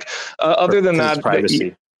 but like other than that,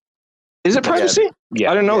 privacy. Is it privacy?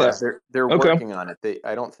 Yeah, I didn't know that. They're working on it.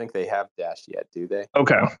 I don't think they have Dash yet, do they?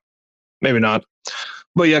 Okay, maybe not.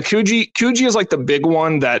 But yeah, Kuji is like the big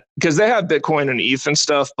one that, because they have Bitcoin and ETH and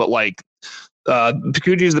stuff, but like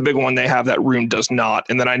Kuji is the big one they have that Rune does not.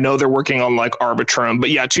 And then I know they're working on like Arbitrum, but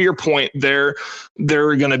yeah, to your point, they're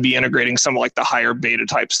going to be integrating some like the higher beta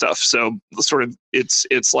type stuff. So sort of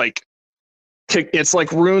it's like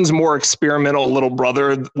Rune's more experimental little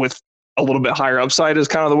brother with a little bit higher upside is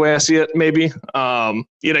kind of the way I see it. Maybe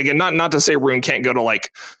again, not to say Rune can't go to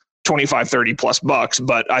like 25, 30 plus bucks,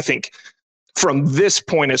 but I think from this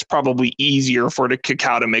point, it's probably easier for the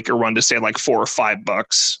Cacao to make a run to say like $4 or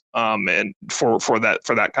 $5, and for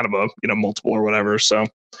that kind of a multiple or whatever. So,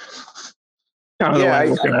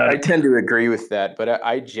 I tend to agree with that, but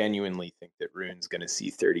I genuinely think that Rune's going to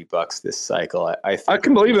see $30 this cycle. I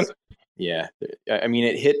can believe it. Yeah, I mean,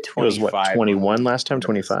 it hit 25. It was 21 last time,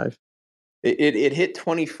 25. It hit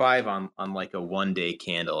 25 on like a 1 day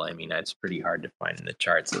candle. I mean, that's pretty hard to find in the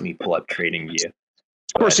charts. Let me pull up TradingView.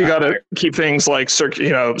 Of course, you got to keep things like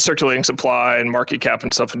circulating supply and market cap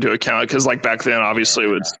and stuff into account, because like back then, obviously, it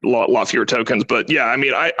was a lot fewer tokens. But yeah, I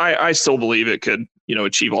mean, I still believe it could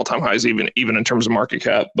achieve all time highs even in terms of market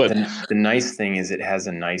cap. But the nice thing is it has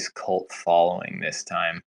a nice cult following this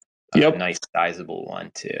time. A nice sizable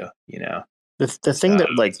one too. The thing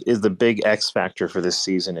that like is the big X factor for this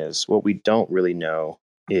season is what we don't really know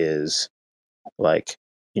is like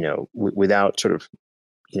without sort of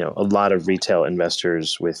a lot of retail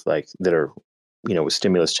investors with like that are, with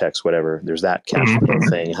stimulus checks, whatever, there's that cash flow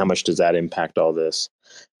thing. How much does that impact all this?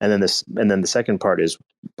 And then the second part is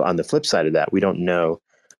on the flip side of that, we don't know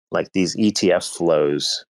like these ETF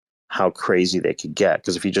flows, how crazy they could get.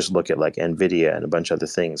 Because if you just look at like Nvidia and a bunch of other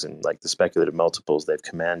things and like the speculative multiples they've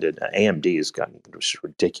commanded, AMD has gotten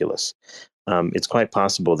ridiculous. It's quite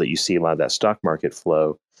possible that you see a lot of that stock market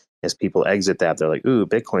flow as people exit that, they're like, ooh,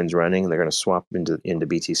 Bitcoin's running. They're going to swap into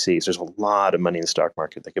BTC. So there's a lot of money in the stock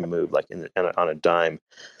market that can move like on a dime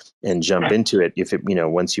and jump into it if it,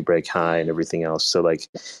 once you break high and everything else. So like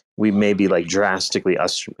we may be like drastically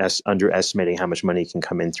underestimating how much money can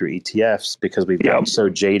come in through ETFs because we've gotten so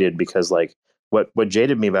jaded, because like what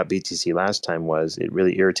jaded me about BTC last time was it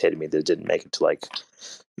really irritated me that it didn't make it to like,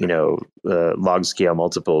 log scale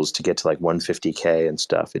multiples to get to like 150K and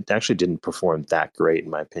stuff. It actually didn't perform that great in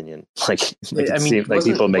my opinion. Like it seemed like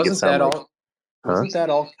people make it sound like, wasn't that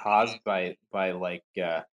all caused by like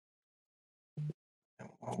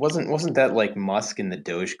wasn't that like Musk and the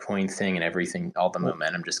Dogecoin thing and everything, all the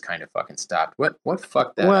momentum just kind of fucking stopped? What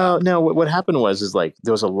fucked that up? No, what happened was like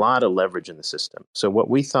there was a lot of leverage in the system. So what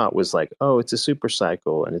we thought was like, oh, it's a super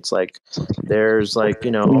cycle and it's like there's like,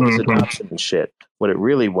 all this adoption and shit. What it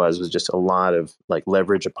really was just a lot of like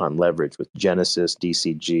leverage upon leverage with Genesis,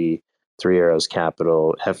 DCG, Three Arrows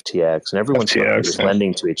Capital, FTX, and everyone was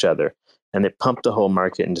lending to each other. And it pumped the whole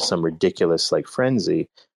market into some ridiculous like frenzy.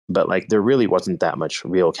 But like there really wasn't that much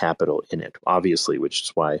real capital in it, obviously, which is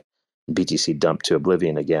why BTC dumped to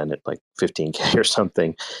oblivion again at like 15K or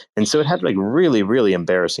something. And so it had like really, really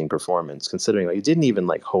embarrassing performance, considering like it didn't even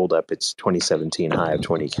like hold up its 2017 high of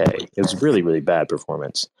 20K. It was really, really bad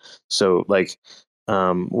performance. So like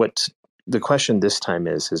what the question this time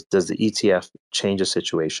is does the ETF change a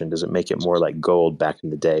situation? Does it make it more like gold back in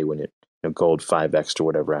the day when it gold 5x or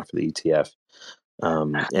whatever after the ETF?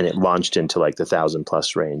 And it launched into like the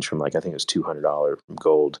 1,000+ range from like, I think it was $200 from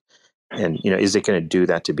gold. And, is it going to do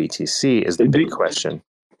that to BTC is the big question.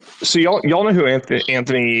 So y'all know who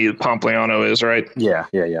Anthony Pompliano is, right? Yeah.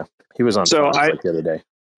 He was on Fox like the other day.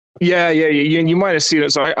 Yeah. You might have seen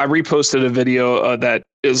it. So I reposted a video that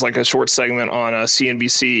is like a short segment on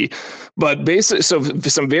CNBC, but basically, so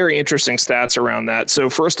some very interesting stats around that.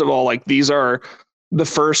 So first of all, like these are the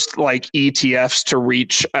first like ETFs to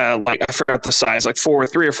reach like I forgot the size, like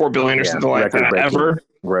 3 or 4 billion or something like that ever.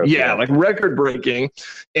 Like record breaking,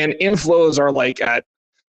 and inflows are like at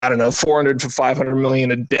I don't know 400 to 500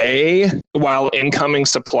 million a day, while incoming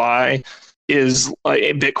supply is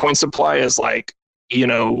Bitcoin supply is like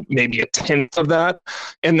maybe a tenth of that,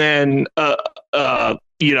 and then of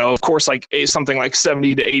course like something like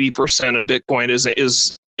 70 to 80% of Bitcoin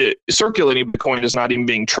is circulating Bitcoin is not even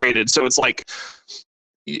being traded. So it's like,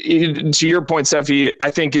 to your point, Cephii,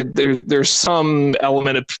 I think there's some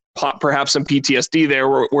element of perhaps some PTSD there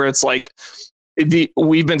where it's like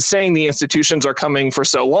we've been saying the institutions are coming for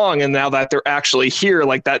so long, and now that they're actually here,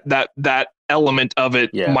 like that element of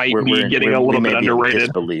it might be getting a little bit underrated.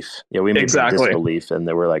 Disbelief. Yeah, we may be disbelief, and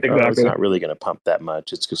they were like, oh, it's not really going to pump that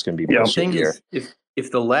much. It's just going to be bullshit here.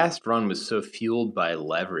 If the last run was so fueled by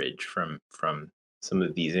leverage from some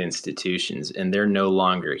of these institutions, and they're no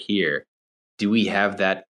longer here, do we have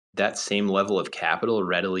that same level of capital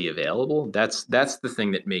readily available? That's the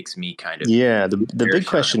thing that makes me kind of the big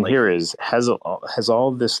question here is has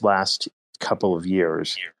all this last couple of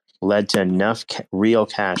years led to enough real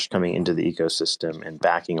cash coming into the ecosystem and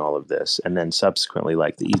backing all of this, and then subsequently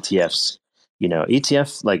like the ETFs.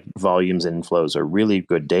 ETF like volumes and inflows are really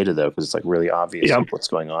good data though, because it's like really obvious what's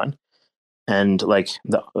going on. And like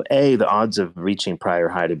the odds of reaching prior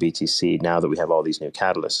high to BTC now that we have all these new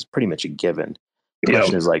catalysts is pretty much a given. The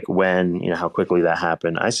question is like when, how quickly that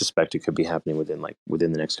happened. I suspect it could be happening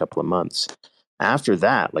within the next couple of months. After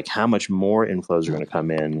that, like how much more inflows are going to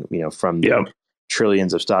come in, from the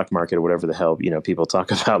trillions of stock market or whatever the hell, people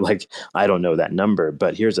talk about. Like, I don't know that number,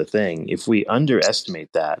 but here's the thing. If we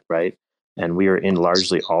underestimate that, right, and we are in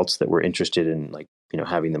largely alts that we're interested in, like,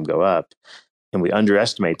 having them go up, and we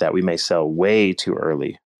underestimate that, we may sell way too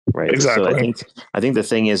early, right? Exactly. So I think the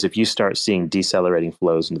thing is, if you start seeing decelerating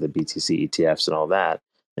flows into the BTC ETFs and all that,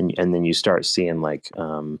 and then you start seeing like,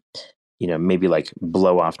 maybe like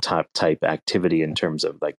blow off top type activity in terms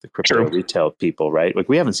of like the crypto retail people, right? Like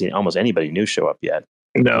we haven't seen almost anybody new show up yet.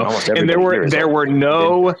 No, and there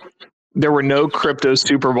were no crypto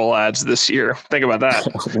Super Bowl ads this year. Think about that.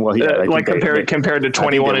 Well, yeah, like compared to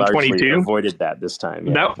 21 and 22. Avoided that this time.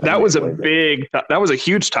 Yeah. That was a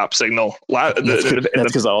huge top signal. That's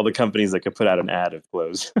because all the companies that could put out an ad have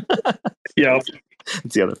closed. Yeah,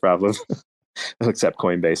 that's the other problem. Except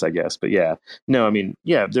Coinbase, I guess. But yeah, no, I mean,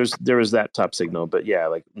 yeah, there was that top signal, but yeah,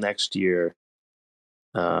 like next year,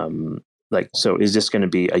 like, so is this going to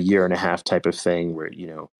be a year and a half type of thing where,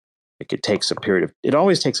 it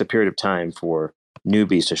always takes a period of time for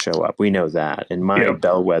newbies to show up. We know that. And my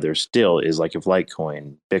bellwether still is like if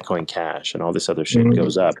Litecoin, Bitcoin Cash, and all this other shit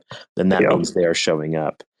goes up, then that means they're showing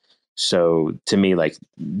up. So to me, like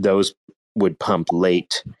those would pump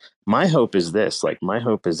late. My hope is this, like my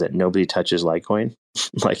hope is that nobody touches Litecoin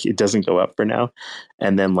like it doesn't go up for now.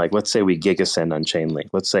 And then like, let's say we gigascend on Chainlink.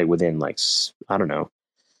 Let's say within like, I don't know,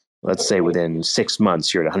 let's say within 6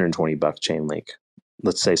 months, you're at $120 Chainlink.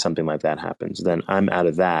 Let's say something like that happens. Then I'm out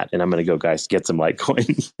of that and I'm going to go, guys, get some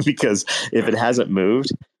Litecoin because if it hasn't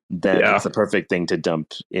moved, then it's the perfect thing to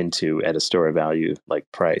dump into at a store of value like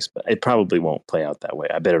price. But it probably won't play out that way.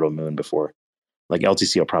 I bet it'll moon before. Like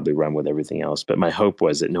LTC will probably run with everything else. But my hope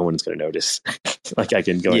was that no one's going to notice. Like I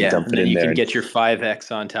can go and dump and it then in you there. can get your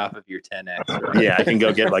 5x on top of your 10x. Yeah, I can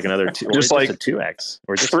go get like another two, or just like a 2x,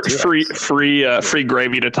 or just free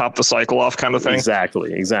gravy to top the cycle off kind of thing.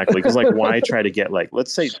 Exactly. Because like, why try to get like,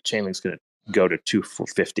 let's say Chainlink's going to go to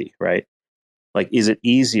 250, right? Like, is it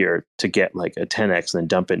easier to get like a 10x and then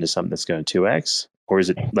dump it into something that's going 2x, or is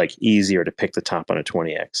it like easier to pick the top on a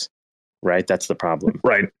 20x? Right, that's the problem.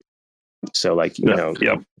 Right. So like, you know,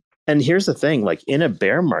 and here's the thing, like in a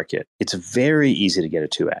bear market, it's very easy to get a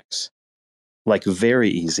 2x. Like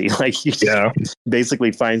very easy. Like you just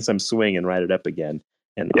basically find some swing and ride it up again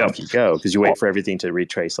and off you go. Because you wait for everything to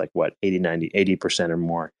retrace like what, 80% or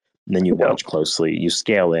more. And then you watch closely, you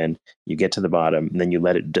scale in, you get to the bottom, and then you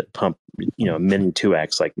let it pump, you know, mini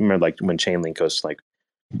 2x. Like remember like when Chainlink goes to like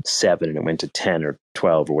 7 and it went to 10 or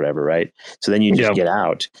 12 or whatever, right? So then you just get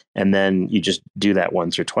out and then you just do that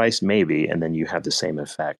once or twice maybe, and then you have the same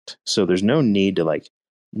effect. So there's no need to like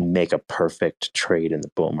make a perfect trade in the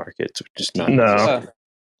bull market. It's just not.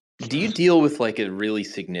 Do you deal with like a really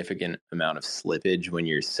significant amount of slippage when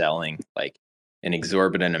you're selling like an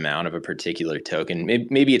exorbitant amount of a particular token?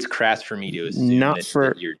 Maybe it's crass for me to assume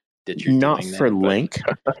that you're not doing for that, Link.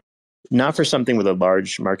 Not for something with a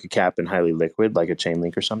large market cap and highly liquid, like a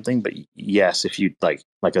Chainlink or something. But yes, if you like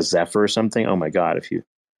a Zephyr or something, oh my God, if you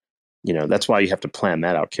know, that's why you have to plan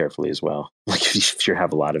that out carefully as well. Like if you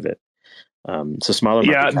have a lot of it. So smaller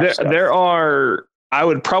market cap stuff. There are, I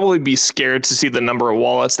would probably be scared to see the number of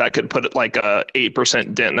wallets that could put like a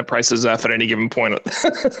 8% dent in the price of Zeph at any given point.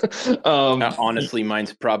 Honestly,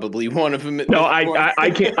 mine's probably one of them. No, I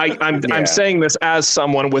can't. I'm saying this as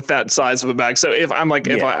someone with that size of a bag. So if I'm like,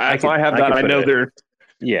 if I have that, I know they're.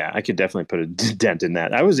 Yeah, I could definitely put a dent in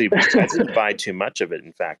that. I didn't buy too much of it,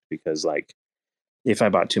 in fact, because like if I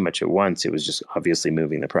bought too much at once, it was just obviously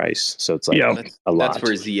moving the price. So it's like a lot. That's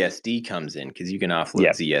where ZSD comes in because you can offload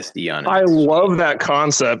ZSD on it. I love that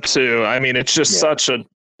concept too. I mean, it's just such an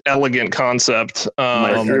elegant concept.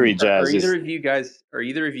 My theory, Jazz, are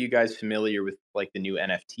either of you guys familiar with like the new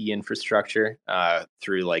NFT infrastructure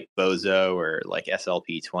through like Bozo or like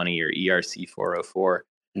SLP20 or ERC404?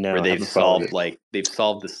 No, where they've solved the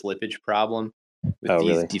slippage problem with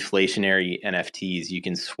these deflationary NFTs. You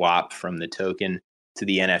can swap from the token to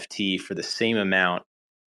the NFT for the same amount,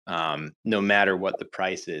 no matter what the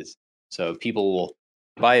price is. So people will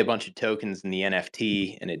buy a bunch of tokens in the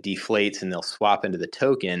NFT and it deflates and they'll swap into the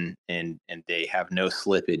token and they have no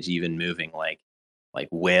slippage even moving like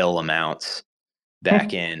whale amounts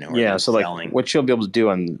back in. Or so selling. Like what you'll be able to do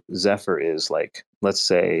on Zephyr is like, let's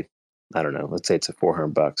say, I don't know, let's say it's at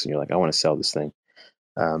 $400 and you're like, I want to sell this thing.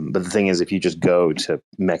 But the thing is, if you just go to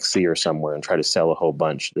MEXC or somewhere and try to sell a whole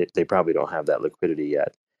bunch, they probably don't have that liquidity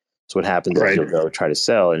yet. So what happens is you'll go try to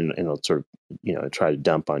sell and it'll sort of, you know, try to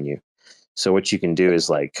dump on you. So what you can do is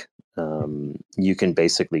like, you can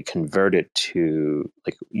basically convert it to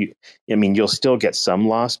like, you'll still get some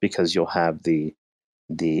loss because you'll have the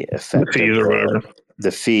effect of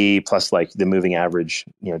the fee plus like the moving average,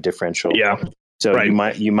 you know, differential. Yeah. So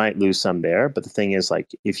you might lose some there, but the thing is, like,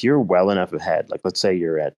 if you're well enough ahead, like let's say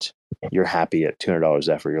you're happy at $200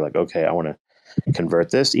 Zephyr, you're like, okay, I want to convert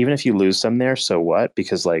this. Even if you lose some there, so what?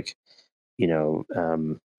 Because like, you know,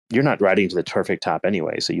 you're not riding to the perfect top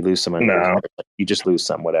anyway, so you lose some. You just lose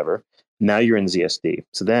some, whatever. Now you're in ZSD.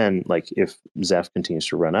 So then, like, if Zeph continues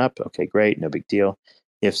to run up, okay, great, no big deal.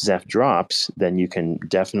 If Zeph drops, then you can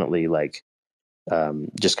definitely like.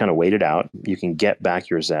 Just kind of wait it out. You can get back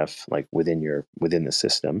your Zeph like within the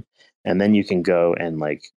system, and then you can go and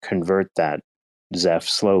like convert that Zeph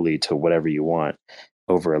slowly to whatever you want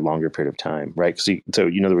over a longer period of time, right? So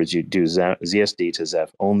in other words, you do ZSD to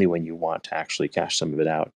Zeph only when you want to actually cash some of it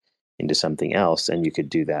out into something else, and you could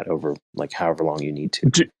do that over like however long you need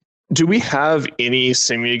to. Do we have any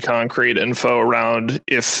semi-concrete info around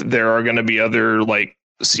if there are going to be other like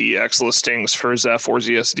CEX listings for Zeph or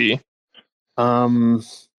ZSD?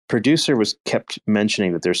 Producer was kept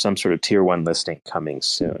mentioning that there's some sort of tier 1 listing coming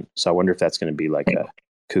soon. So I wonder if that's going to be like a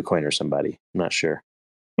KuCoin or somebody. I'm not sure.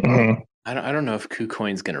 Mm-hmm. I don't know if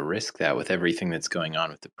KuCoin's going to risk that with everything that's going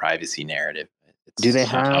on with the privacy narrative. Do they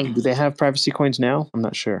have privacy coins now? I'm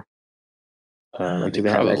not sure. They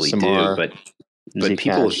probably do, but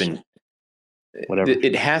people have been whatever.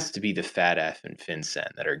 It has to be the Fat F and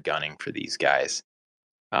FinCEN that are gunning for these guys.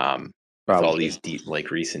 With all these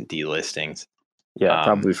recent delistings. Yeah,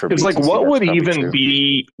 probably for it's BTC. like what would even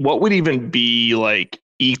be like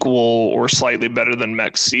equal or slightly better than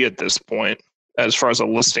MEXC at this point, as far as a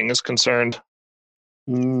listing is concerned?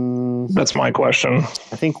 That's my question.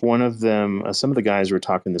 I think one of them, some of the guys were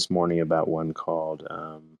talking this morning about one called,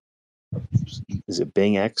 is it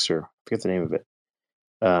Bing X, or I forget the name of it,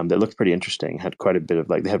 that looked pretty interesting. Had quite a bit of,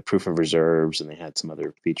 like, they had proof of reserves and they had some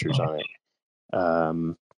other features on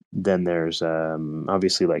it. Then there's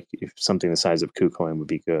obviously, like, if something the size of KuCoin would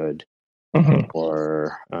be good.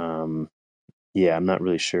 Or yeah, I'm not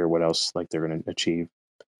really sure what else like they're going to achieve.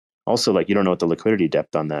 Also, like, you don't know what the liquidity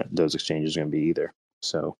depth on those exchanges are going to be either.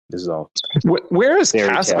 So this is all. Where is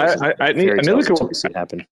Caspa? I need to look at see it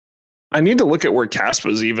happen. I need to look at where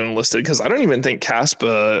Caspa is even listed, because I don't even think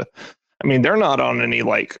Caspa. I mean, they're not on any,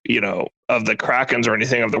 like, of the Krakens or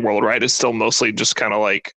anything of the world, right? It's still mostly just kind of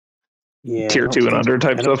like tier 2 and under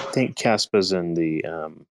type stuff. I think Caspa's in the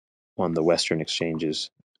on the Western exchanges.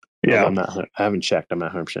 Yeah, I haven't checked. I'm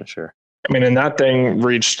not 100% sure. I mean, and that thing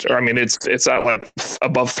reached, or I mean, it's at like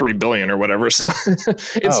above 3 billion or whatever. So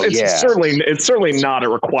it's certainly not a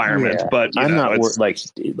requirement, but I'm not like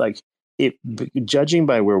it. Judging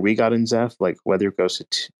by where we got in Zeph, like whether it goes to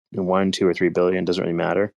 1, 2, or 3 billion doesn't really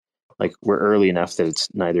matter. Like, we're early enough that it's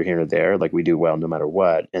neither here nor there. Like, we do well no matter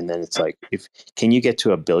what. And then it's like, can you get to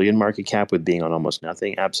 1 billion market cap with being on almost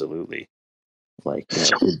nothing? Absolutely. Like,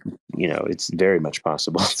 it's very much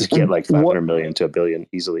possible to get like 500 million to 1 billion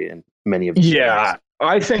easily in many of these things.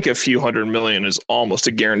 I think a few hundred million is almost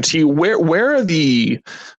a guarantee. Where are the,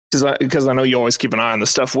 because I know you always keep an eye on this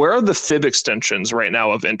stuff, where are the fib extensions right now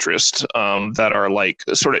of interest that are like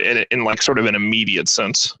sort of in like sort of an immediate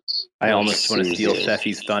sense? I almost want to steal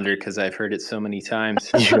Cephii's thunder because I've heard it so many times.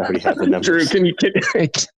 You already have the numbers. Drew, can you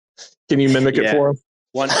mimic it for him?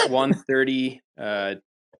 130. Oh,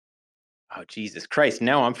 Jesus Christ.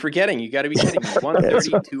 Now I'm forgetting. You got to be kidding me.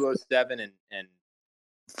 130, 207, and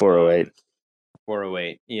 408.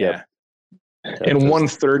 408. Yeah. Yep. And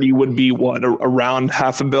 130 would be what? Around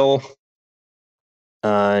half a bill?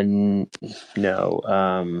 No.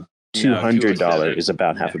 $200 is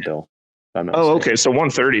about half a bill. Okay. So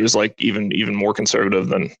 130 is like even more conservative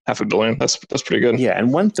than half a billion. That's pretty good. Yeah,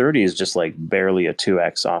 and 130 is just like barely a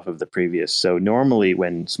 2x off of the previous. So normally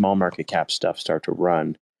when small market cap stuff start to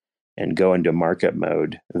run and go into market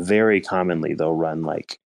mode, very commonly they'll run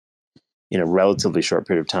like in a relatively short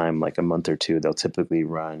period of time, like a month or two, they'll typically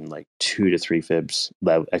run like 2 to 3 fibs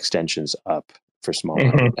extensions up for small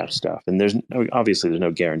market cap stuff. And there's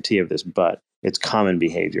no guarantee of this, but it's common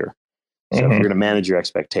behavior. So if you're going to manage your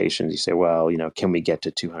expectations, you say, well, can we get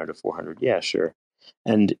to 200 to 400? Yeah, sure.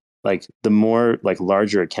 And like the more like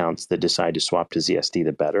larger accounts that decide to swap to ZSD,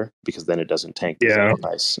 the better, because then it doesn't tank the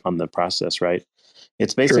price on the process, right?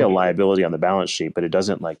 It's basically a liability on the balance sheet, but it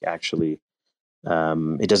doesn't like actually,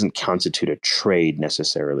 it doesn't constitute a trade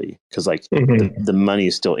necessarily, because like the money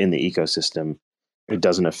is still in the ecosystem. It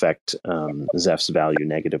doesn't affect Zeph's value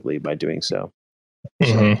negatively by doing so.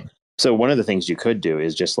 So one of the things you could do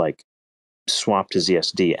is just like swap to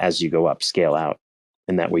ZSD as you go up, scale out,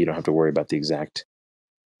 and that way you don't have to worry about the exact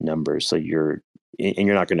numbers. So you're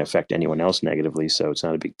not going to affect anyone else negatively, so it's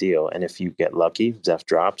not a big deal. And if you get lucky, Zeph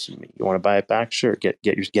drops, you want to buy it back, sure, get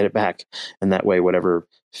it back, and that way whatever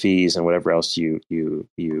fees and whatever else you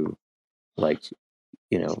like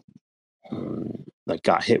like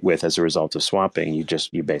got hit with as a result of swapping, you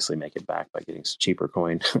basically make it back by getting cheaper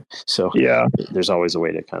coin. So there's always a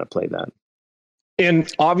way to kind of play that.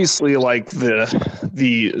 And obviously, like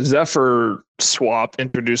the Zephyr swap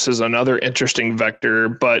introduces another interesting vector,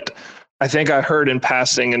 but I think I heard in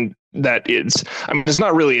passing and that it's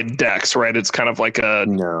not really a DEX, right? It's kind of like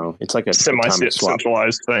it's like a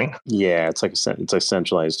semi-centralized thing. Yeah, it's a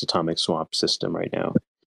centralized atomic swap system right now.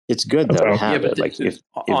 It's good though to have it. Like if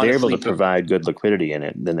they're able to provide good liquidity in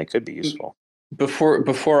it, then they could be useful.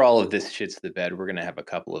 Before all of this shits the bed, we're gonna have a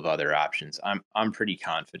couple of other options. I'm pretty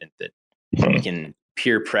confident that we can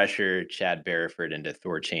peer pressure Chad Barriford into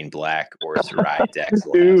Thorchain Black or Sarai Dex.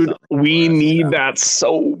 Dude, we need that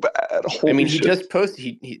so bad. Holy shit. He just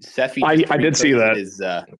posted. Cephii. I did see that.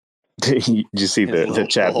 Did you see the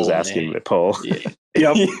chat was asking the poll?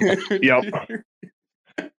 Yeah. Yep.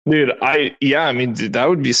 Dude, that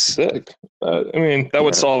would be sick. That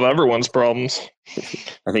would solve everyone's problems.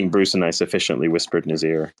 I think Bruce and I sufficiently whispered in his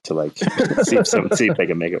ear to like see if they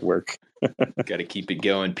can make it work. Got to keep it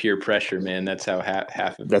going. Peer pressure, man. That's how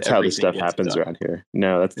half of that's how this stuff happens around here.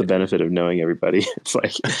 No, that's the benefit of knowing everybody. It's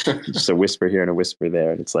like just a whisper here and a whisper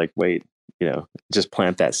there, and it's like, wait, just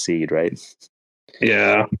plant that seed, right?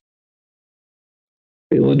 Yeah.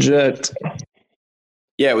 Be legit.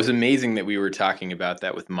 Yeah, it was amazing that we were talking about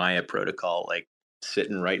that with Maya Protocol, like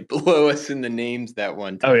sitting right below us in the names that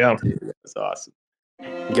one time. Oh, yeah. Too. That was awesome.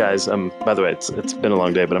 Guys, by the way, it's been a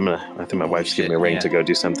long day, but I think my wife's giving me a ring to go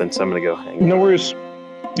do something, so I'm gonna go hang out. No worries.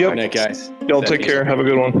 Yep. Good night, guys. Y'all take care. Have a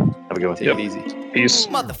good one. Have a good one. Take it easy. Peace.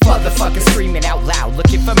 Motherfuckers screaming out loud,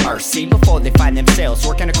 looking for mercy before they find themselves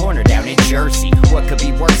working a corner down in Jersey. What could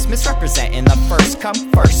be worse? Misrepresenting the first come,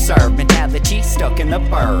 first serve mentality stuck in the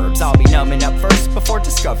burbs. I'll be numbing up first before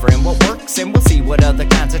discovering what works, and we'll see what other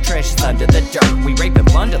kinds of trash is under the dirt. We rape and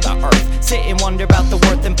plunder the earth, sit and wonder about the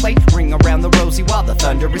worth and play, ring around the rosy while the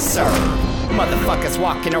thunder is served. Motherfuckers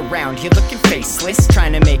walking around here looking faceless,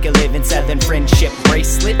 trying to make a living selling friendship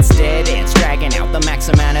bracelets. Dead ends dragging out the max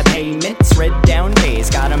amount of payments. Red down days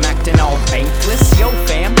got them acting all bankless. Yo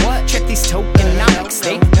fam, what? Check these tokenomics.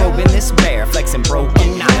 They probing this bear, flexing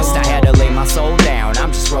broken honest. I had to lay my soul down,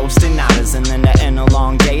 I'm just roasting nadas. And then to end a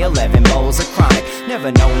long day, 11 bowls of chronic.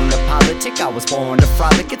 Never known to politic, I was born to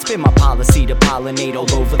frolic. It's been my policy to pollinate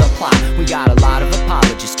all over the plot. We got a lot of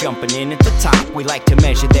apologists jumping in at the top. We like to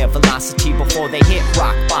measure their velocity before they hit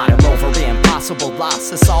rock bottom. Over impossible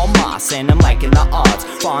loss, it's all moss, and I'm liking the odds.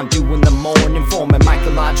 Fondue in the morning, forming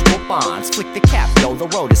mycological bonds. Flick the cap, yo, the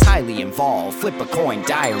road is highly involved. Flip a coin,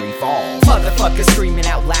 diary evolve. Motherfuckers screaming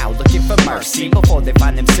out loud, looking for mercy before they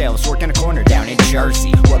find themselves working a corner down in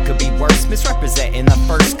Jersey. What could be worse? Misrepresenting the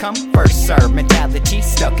first come, first serve mentality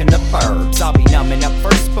stuck in the burbs. I'll be numbing up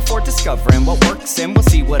first before discovering what works, and we'll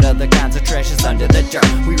see what other kinds of treasures under the dirt.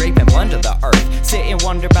 We rape and plunder the earth, sit and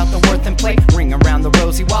wonder about the worth and play, ring around the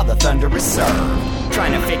rosy while the thunder is served.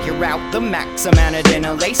 Trying to figure out the max amount of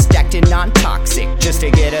dinner lace stacked in non-toxic, just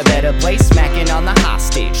to get a better place, smacking on the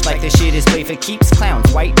hostage like the shit is play for keeps. Clowns,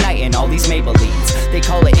 white knight, and all these Maybellines. They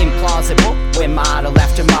call it implausible when model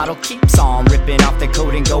after model keeps on ripping off the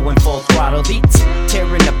coat and going full throttle beats,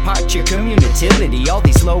 tearing apart your community. All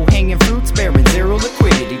these low-hanging fruits bearing zero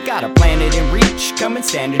liquidity. Got a planet in reach, coming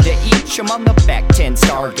standard to each. I'm on the back 10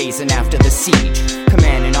 stargazing after the siege,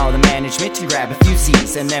 commanding all the management to grab a few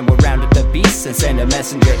Z's, and then we'll round up the beasts and send a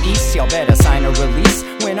messenger east. Y'all better sign a release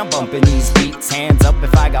when I'm bumping these beats. Hands up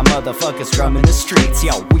if I got motherfuckers drumming the streets.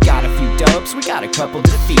 Yo, we got a few dubs, we got a couple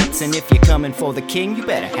defeats, and if you're coming for the king, you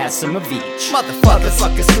better have some of each.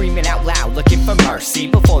 Motherfuckers screaming out loud, looking for mercy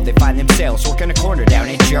before they find themselves working a corner down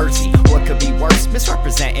in Jersey. What could be worse?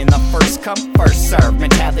 Misrepresenting the first come, first serve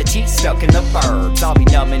mentality stuck in the burbs. I'll be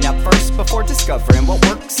numbing up first before discovering what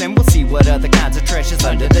works, and we'll see what other kinds of treasures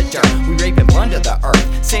under the dirt. We rape and plunder the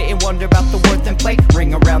earth, sit and wonder about the worth and play,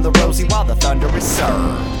 ring around the rosy while the thunder is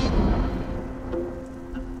served.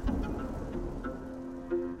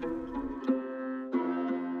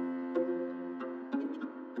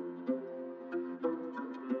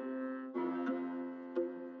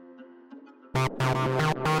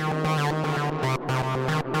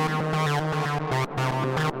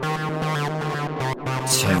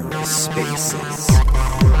 TerraSpaces.